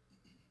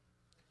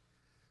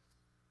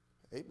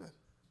 Amen.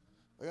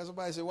 I got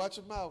somebody say, watch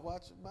your mouth,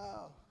 watch your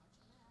mouth.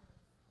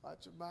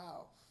 Watch your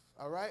mouth.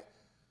 All right?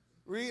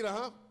 Read,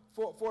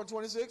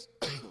 4:26.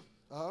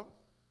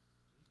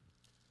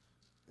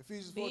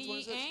 Ephesians 4:26. Be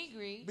ye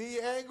angry. Be ye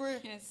angry.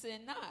 And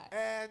sin not.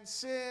 And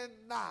sin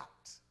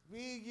not.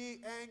 Be ye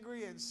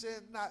angry and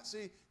sin not.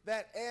 See,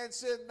 that and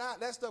sin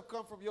not, that stuff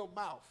comes from your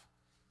mouth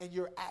and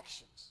your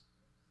actions.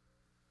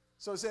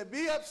 So it said,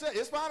 be upset.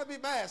 It's fine to be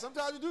mad.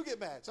 Sometimes you do get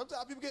mad.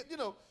 Sometimes people get,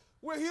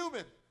 we're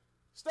human.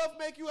 Stuff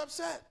make you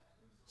upset.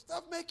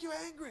 Stuff make you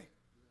angry.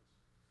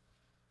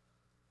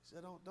 He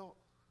said,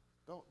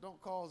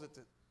 don't cause it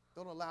to,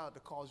 don't allow it to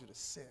cause you to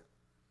sin.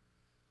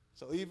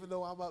 So even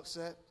though I'm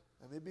upset,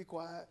 let me be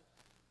quiet.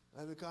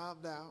 Let me calm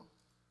down.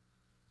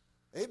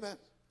 Amen.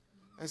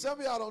 And some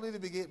of y'all don't need to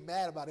be getting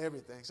mad about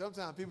everything.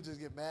 Sometimes people just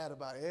get mad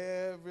about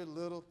every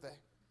little thing.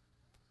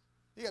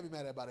 You got to be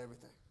mad about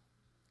everything.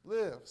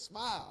 Live,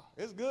 smile.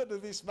 It's good to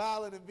be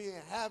smiling and being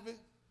happy.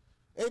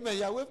 Amen.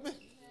 Y'all with me?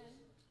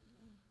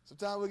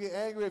 Sometimes we get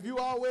angry. If you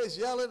always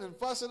yelling and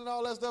fussing and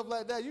all that stuff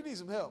like that, you need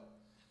some help.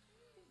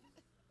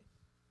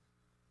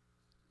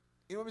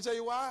 You want me to tell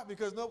you why?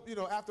 Because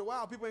after a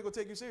while, people ain't going to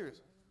take you serious.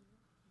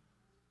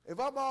 If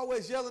I'm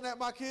always yelling at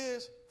my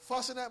kids,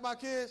 fussing at my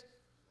kids,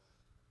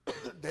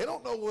 they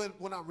don't know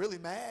when I'm really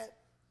mad.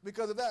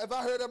 Because if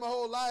I heard that my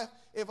whole life,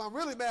 if I'm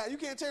really mad, you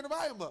can't turn the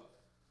volume up.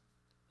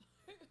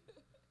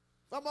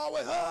 If I'm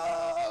always,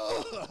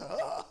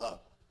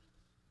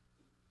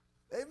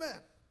 amen.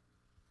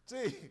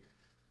 See,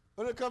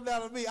 when it comes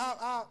down to me,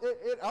 I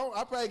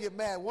probably get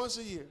mad once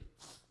a year.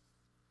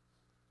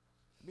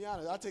 To be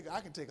honest,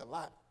 I can take a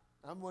lot.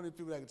 I'm one of the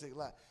people that can take a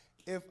lot.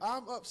 If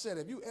I'm upset,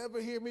 if you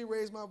ever hear me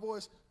raise my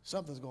voice,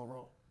 something's going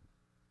wrong.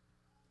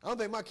 I don't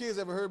think my kids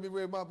ever heard me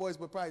raise my voice,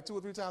 but probably 2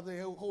 or 3 times in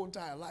their whole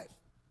entire life.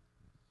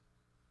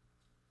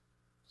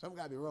 Something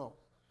got to be wrong.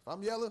 If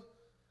I'm yelling,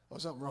 or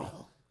something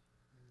wrong.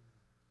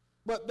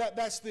 But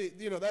that's the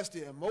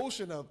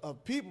emotion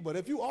of people. But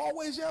if you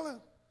always yelling,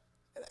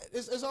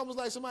 it's almost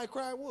like somebody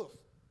crying wolf.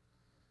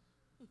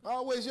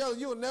 Always yelling,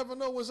 you'll never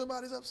know when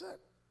somebody's upset.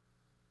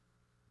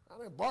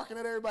 I'm barking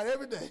at everybody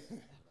every day.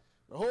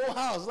 The whole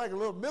house is like a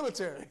little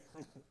military.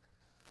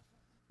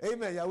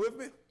 Amen. Y'all with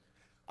me?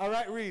 All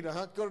right, read.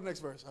 Go to the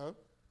next verse.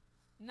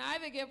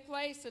 Neither give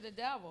place to the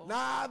devil.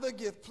 Neither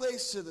give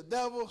place to the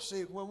devil.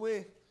 See, when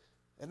we,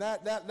 and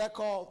that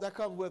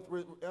comes with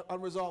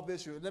unresolved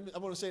issue. And I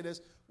want to say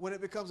this: when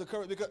it becomes a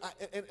curse, because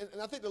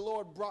I think the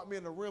Lord brought me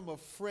in the realm of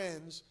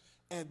friends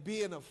and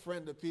being a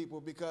friend to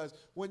people, because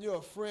when you're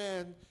a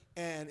friend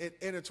and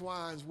it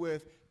intertwines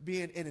with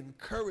being an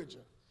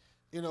encourager.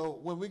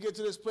 When we get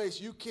to this place,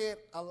 you can't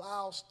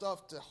allow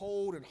stuff to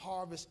hold and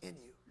harvest in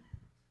you.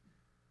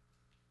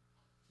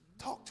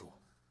 Talk to them.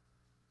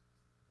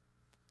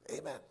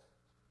 Amen.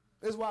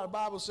 This is why the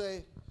Bible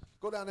says,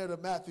 Go down there to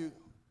Matthew.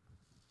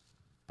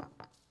 And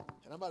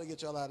I'm about to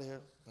get y'all out of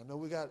here. I know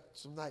we got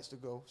some nights to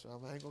go, so I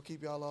ain't going to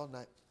keep y'all all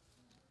night.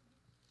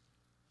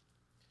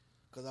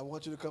 Because I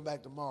want you to come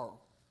back tomorrow.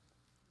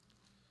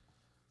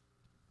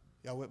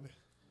 Y'all with me?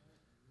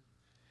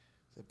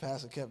 The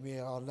pastor kept me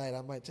here all night.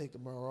 I might take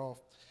tomorrow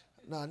off.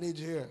 No, I need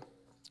you here.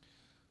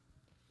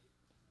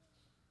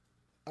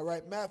 All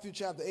right, Matthew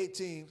chapter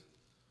 18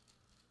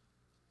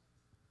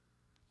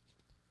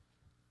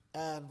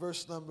 and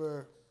verse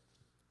number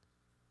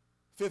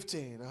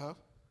 15.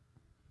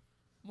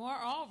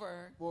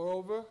 Moreover,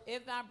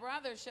 if thy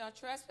brother shall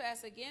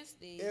trespass against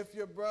thee, if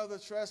your brother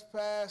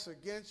trespass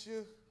against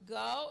you,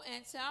 go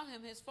and tell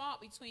him his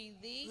fault between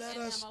thee and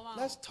him alone.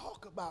 Let's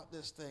talk about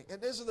this thing. And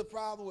this is the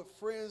problem with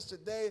friends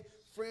today.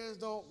 Friends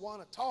don't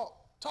want to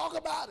talk. Talk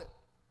about it.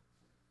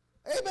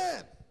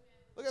 Amen.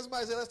 Look at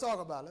somebody say, let's talk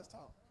about it. Let's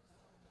talk.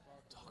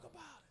 Talk about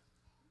it.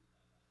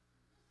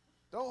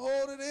 Don't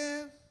hold it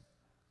in.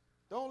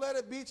 Don't let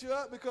it beat you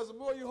up, because the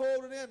more you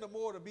hold it in, the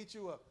more it'll beat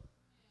you up.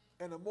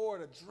 And the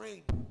more it'll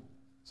drain you.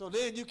 So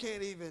then you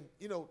can't even,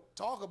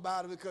 talk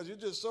about it, because you're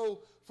just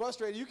so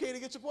frustrated. You can't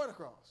even get your point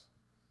across.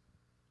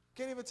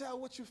 Can't even tell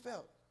what you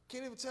felt.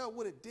 Can't even tell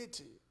what it did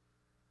to you.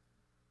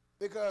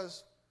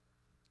 Because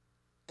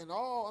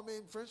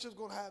friendship's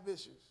going to have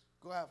issues,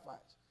 going to have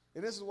fights.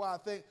 And this is why I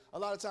think a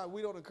lot of times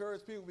we don't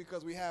encourage people,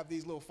 because we have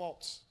these little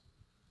faults.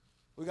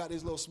 We got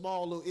these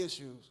small little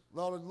issues, a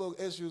lot of little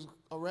issues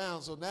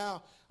around. So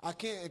now I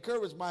can't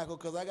encourage Michael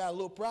because I got a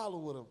little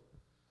problem with him.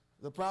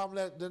 The problem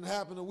that didn't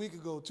happen a week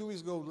ago, 2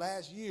 weeks ago,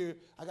 last year,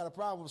 I got a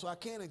problem, so I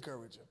can't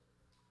encourage him.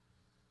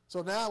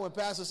 So now when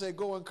Pastor say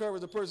go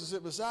encourage the person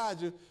sitting beside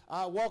you,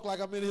 I walk like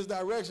I'm in his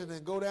direction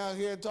and go down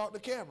here and talk to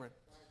Cameron.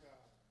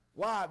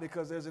 Why?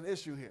 Because there's an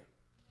issue here.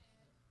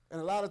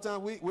 And a lot of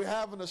times we're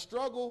having a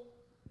struggle.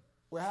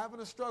 We're having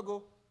a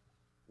struggle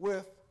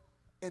with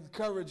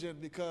encouraging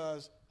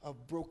because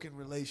of broken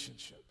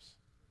relationships.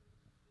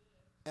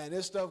 And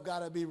this stuff got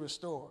to be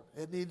restored.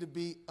 It needs to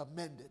be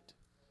amended.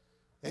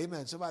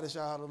 Amen. Somebody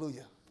shout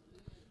hallelujah.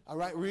 All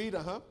right, read,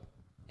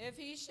 If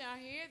he shall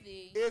hear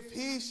thee, if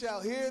he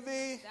shall hear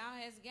thee, thou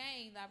hast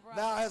gained thy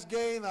brother. Thou hast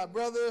gained thy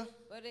brother.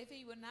 But if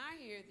he will not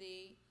hear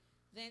thee,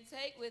 then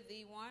take with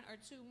thee one or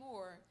two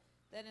more,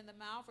 that in the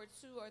mouth of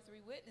 2 or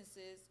 3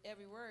 witnesses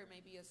every word may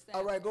be established.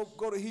 All right,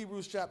 go to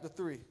Hebrews chapter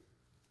 3.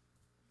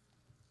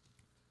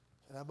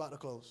 And I'm about to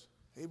close.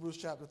 Hebrews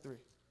chapter 3.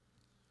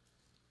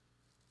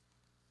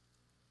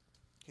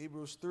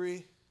 Hebrews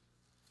 3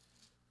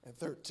 and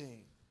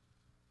 13.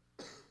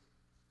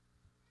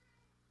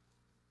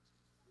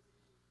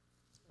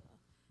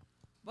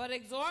 But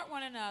exhort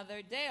one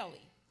another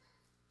daily,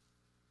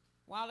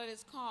 while it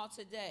is called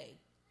today.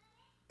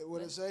 What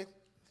did it say?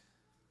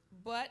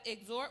 But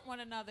exhort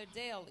one another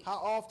daily. How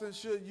often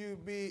should you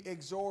be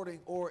exhorting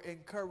or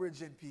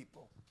encouraging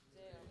people?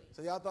 Daily.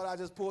 So y'all thought I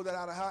just pulled that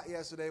out of hat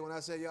yesterday when I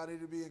said y'all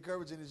need to be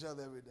encouraging each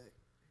other every day.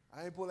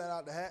 I ain't pull that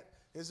out of the hat.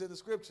 It's in the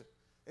scripture.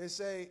 It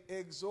say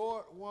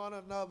exhort one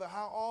another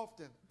how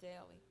often?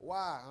 Daily.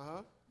 Why?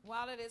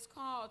 While it is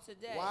called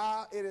today.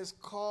 While it is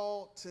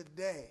called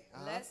today.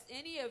 Lest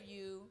any of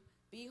you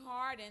be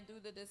hardened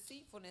through the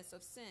deceitfulness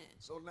of sin.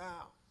 So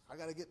now, I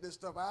got to get this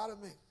stuff out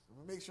of me. I'm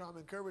going to make sure I'm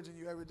encouraging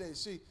you every day.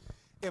 See,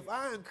 if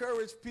I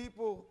encourage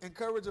people,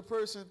 encourage a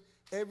person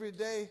every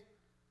day,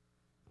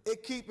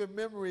 it keep in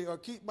memory or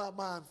keep my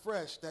mind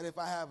fresh that if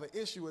I have an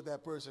issue with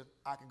that person,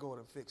 I can go in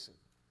and fix it.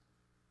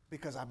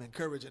 Because I'm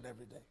encouraging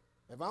every day.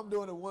 If I'm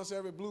doing it once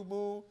every blue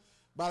moon,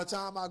 by the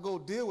time I go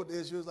deal with the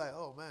issue, it's like,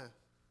 oh man,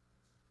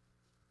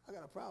 I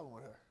got a problem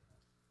with her.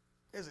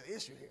 There's an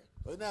issue here.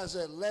 But now it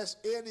said, lest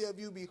any of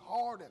you be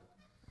hardened.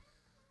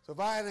 So if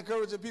I ain't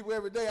encouraging people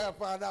every day, I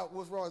find out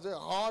what's wrong. Is there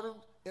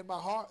hardened in my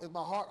heart? Is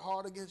my heart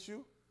hard against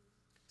you?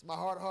 Is my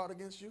heart hard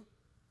against you?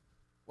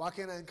 Why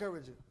can't I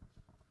encourage you?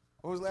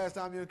 When was the last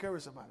time you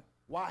encouraged somebody?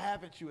 Why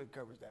haven't you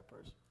encouraged that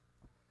person?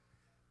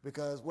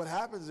 Because what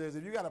happens is,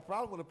 if you got a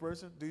problem with a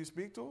person, do you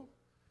speak to them?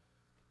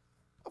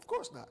 Of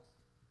course not.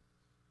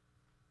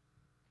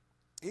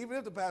 Even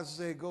if the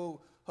pastor say,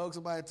 go hug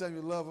somebody and tell them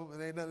you love them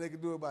and ain't nothing they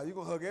can do about it, you're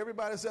going to hug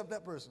everybody except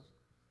that person.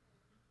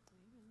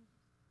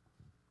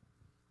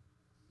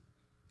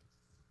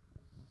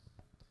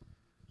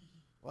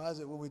 Why is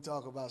it when we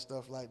talk about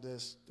stuff like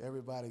this,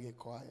 everybody get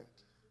quiet?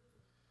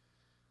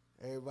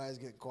 Everybody's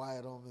getting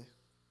quiet on me.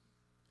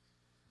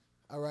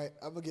 All right,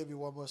 I'm going to give you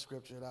one more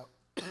scripture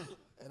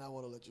and I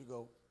want to let you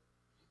go.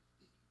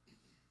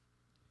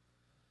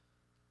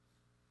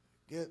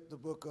 Get the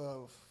book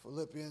of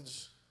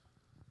Philippians.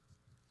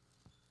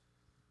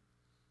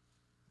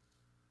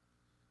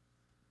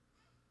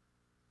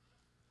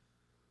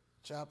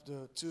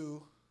 Chapter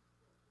 2.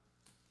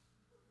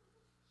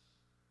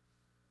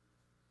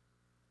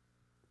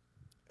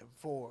 And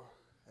 4.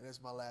 And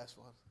that's my last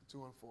one.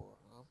 2 and 4.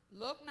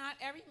 Look not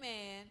every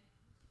man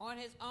on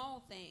his own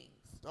things.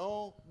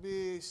 Don't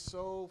be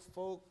so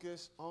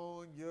focused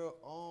on your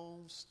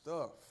own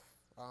stuff.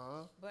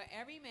 But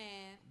every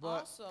man But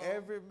also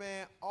every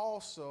man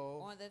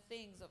also. on the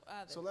things of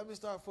others. So let me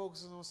start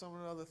focusing on some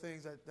of the other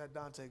things that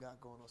Dante got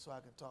going on so I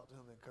can talk to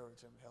him,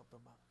 encourage him, help him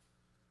out.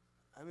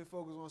 Let me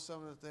focus on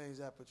some of the things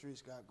that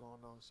Patrice got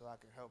going on so I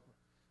can help her,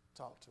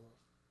 talk to her,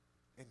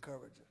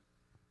 encourage her.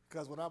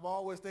 Because when I'm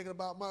always thinking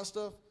about my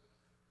stuff,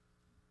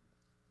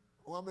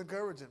 well, I'm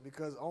encouraging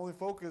because only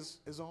focus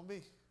is on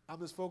me. I'm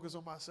just focused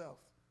on myself.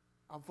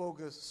 I'm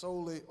focused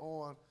solely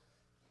on,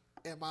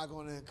 am I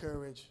going to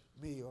encourage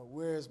me, or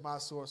where is my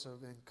source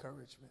of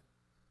encouragement?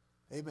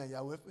 Amen.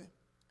 Y'all with me?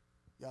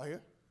 Y'all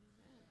here?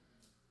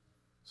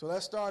 So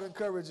let's start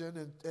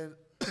encouraging, and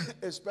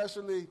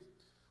especially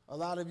a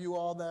lot of you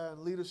all that are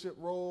in leadership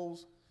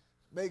roles,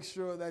 make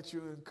sure that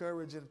you're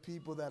encouraging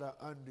people that are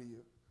under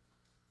you.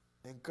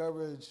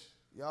 Encourage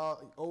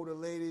y'all older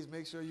ladies,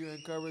 make sure you're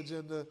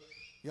encouraging the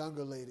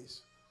younger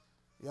ladies.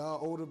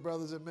 Y'all older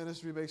brothers in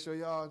ministry, make sure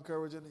y'all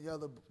encouraging the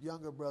other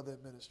younger brother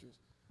in ministries.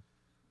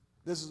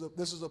 This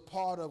is a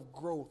part of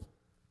growth.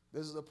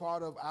 This is a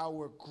part of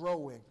our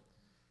growing,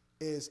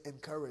 is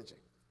encouraging.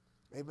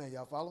 Amen.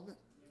 Y'all follow me?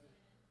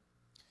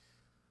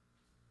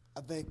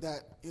 I think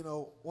that, you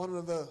know, one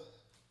of the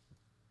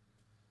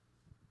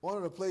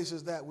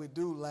places that we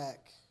do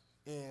lack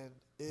in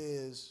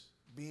is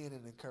being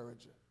an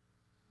encourager.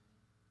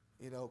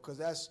 You know, because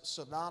that's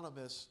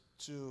synonymous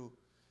to,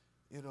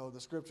 you know,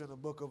 the scripture in the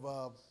book of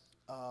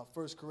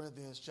 1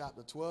 Corinthians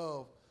chapter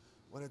 12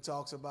 when it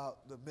talks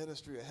about the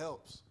ministry of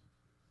helps.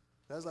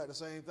 That's like the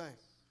same thing.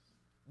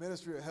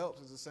 Ministry of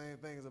helps is the same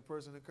thing as a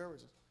person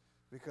encouraging,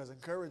 because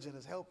encouraging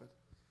is helping.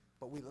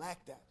 But we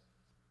lack that.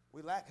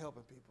 We lack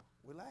helping people.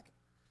 We lack it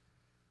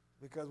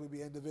because we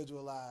be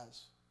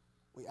individualized.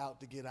 We out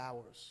to get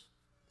ours.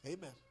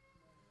 Amen.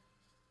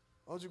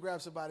 Why don't you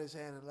grab somebody's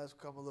hand and let's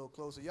come a little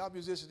closer. Y'all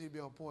musicians need to be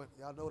on point.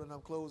 Y'all know that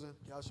I'm closing.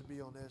 Y'all should be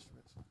on the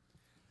instruments.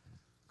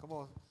 Come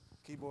on,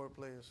 keyboard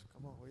players.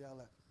 Come on, where y'all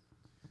at?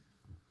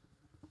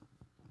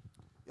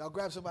 Y'all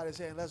grab somebody's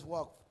hand. Let's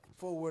walk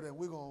forward, and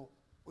we're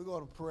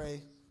gonna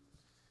pray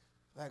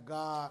that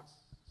God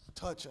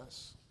touch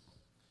us.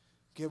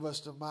 Give us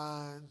the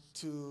mind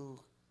to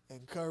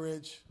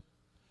encourage.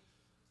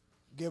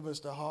 Give us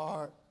the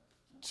heart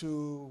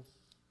to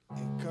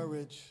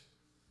encourage.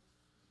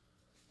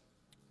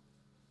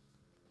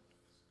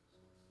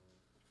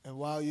 And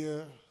while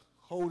you're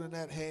holding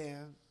that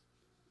hand,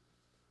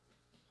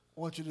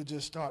 I want you to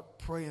just start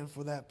praying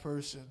for that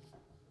person.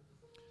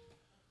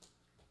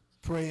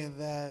 Praying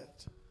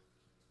that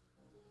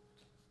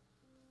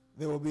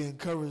there will be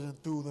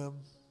encouragement through them.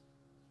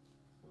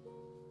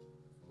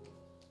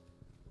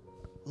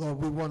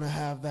 Lord, we want to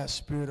have that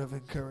spirit of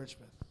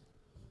encouragement.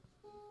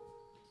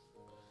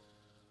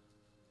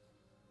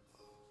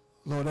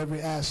 Lord, every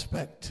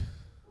aspect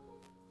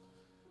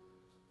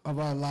of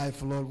our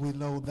life, Lord, we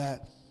know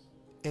that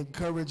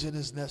encouraging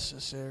is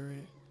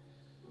necessary.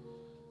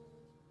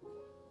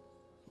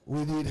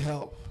 We need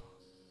help.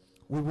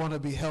 We want to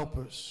be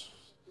helpers.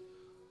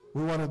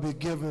 We want to be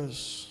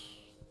givers.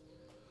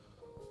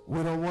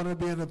 We don't want to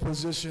be in a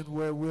position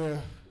where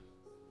we're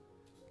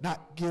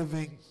not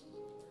giving,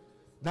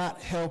 not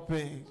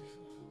helping,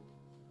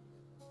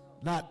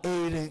 not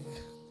aiding,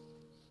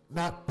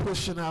 not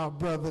pushing our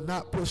brother,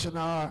 not pushing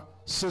our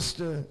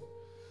sister,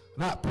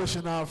 not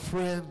pushing our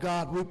friend.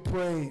 God, we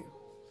pray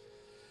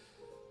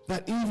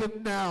that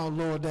even now,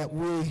 Lord, that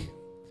we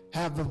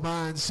have the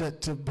mindset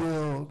to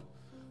build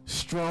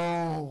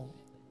strong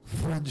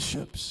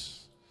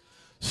friendships,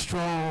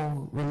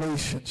 strong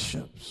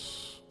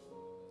relationships.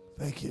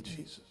 Thank you,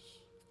 Jesus.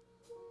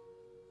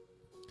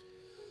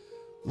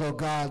 Lord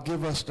God,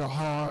 give us the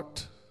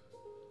heart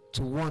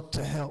to want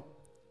to help.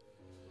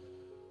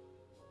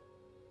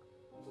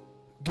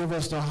 Give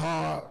us the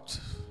heart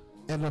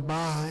and the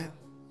mind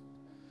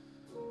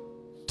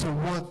to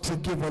want to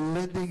give a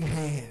lending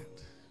hand.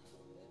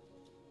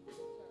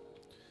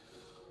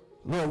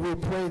 Lord, we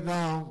pray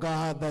now,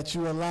 God, that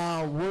you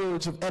allow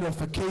words of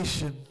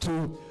edification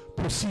to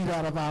proceed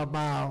out of our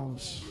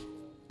mouths.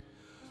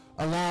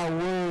 Allow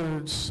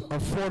words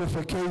of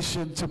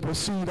fortification to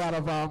proceed out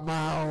of our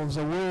mouths.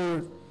 A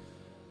word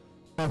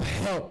of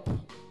help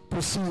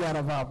proceed out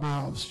of our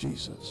mouths,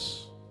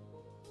 Jesus.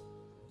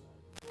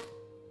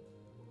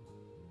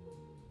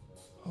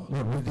 Oh,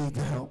 Lord, we need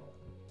the help.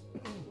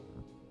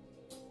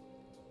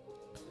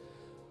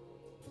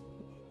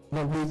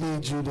 Lord, we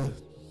need you to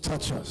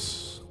touch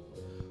us.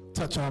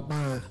 Touch our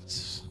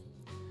minds.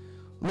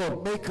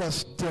 Lord, make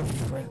us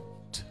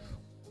different.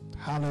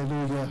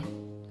 Hallelujah.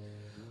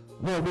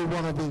 Lord, we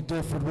want to be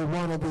different. We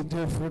want to be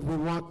different. We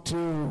want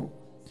to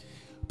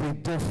be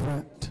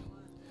different.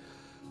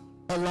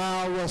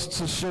 Allow us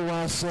to show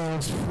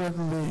ourselves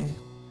friendly,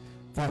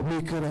 that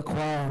we could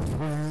acquire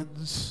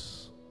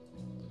friends.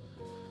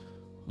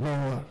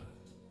 Lord,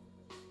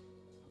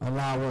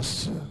 allow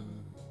us to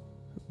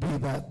be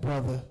that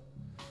brother,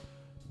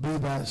 be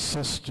that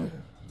sister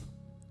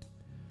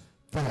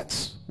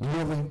that's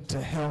willing to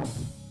help.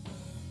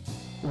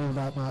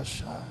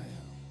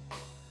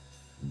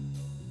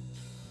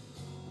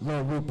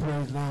 Lord, we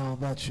pray now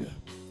that you,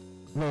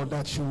 Lord,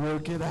 that you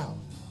work it out.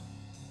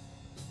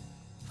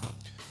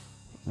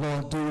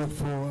 Lord, do it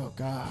for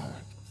God.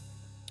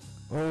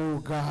 Oh,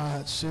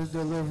 God, send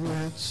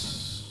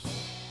deliverance.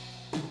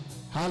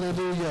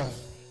 Hallelujah.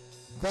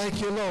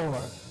 Thank you,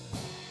 Lord.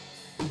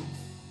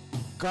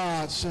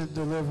 God, send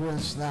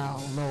deliverance now,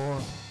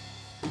 Lord.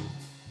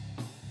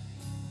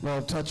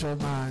 Lord, touch our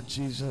mind,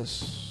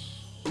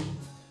 Jesus.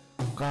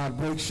 God,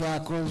 break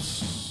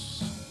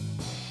shackles,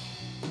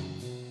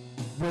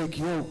 break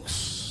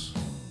yokes.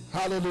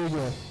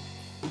 Hallelujah.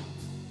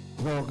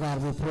 Lord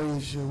God, we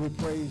praise you, we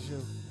praise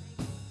you,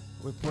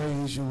 we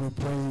praise you, we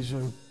praise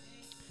you.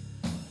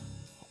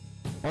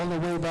 On the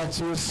way back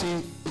to your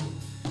seat,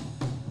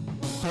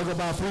 hug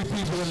about 3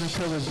 people and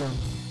encourage them.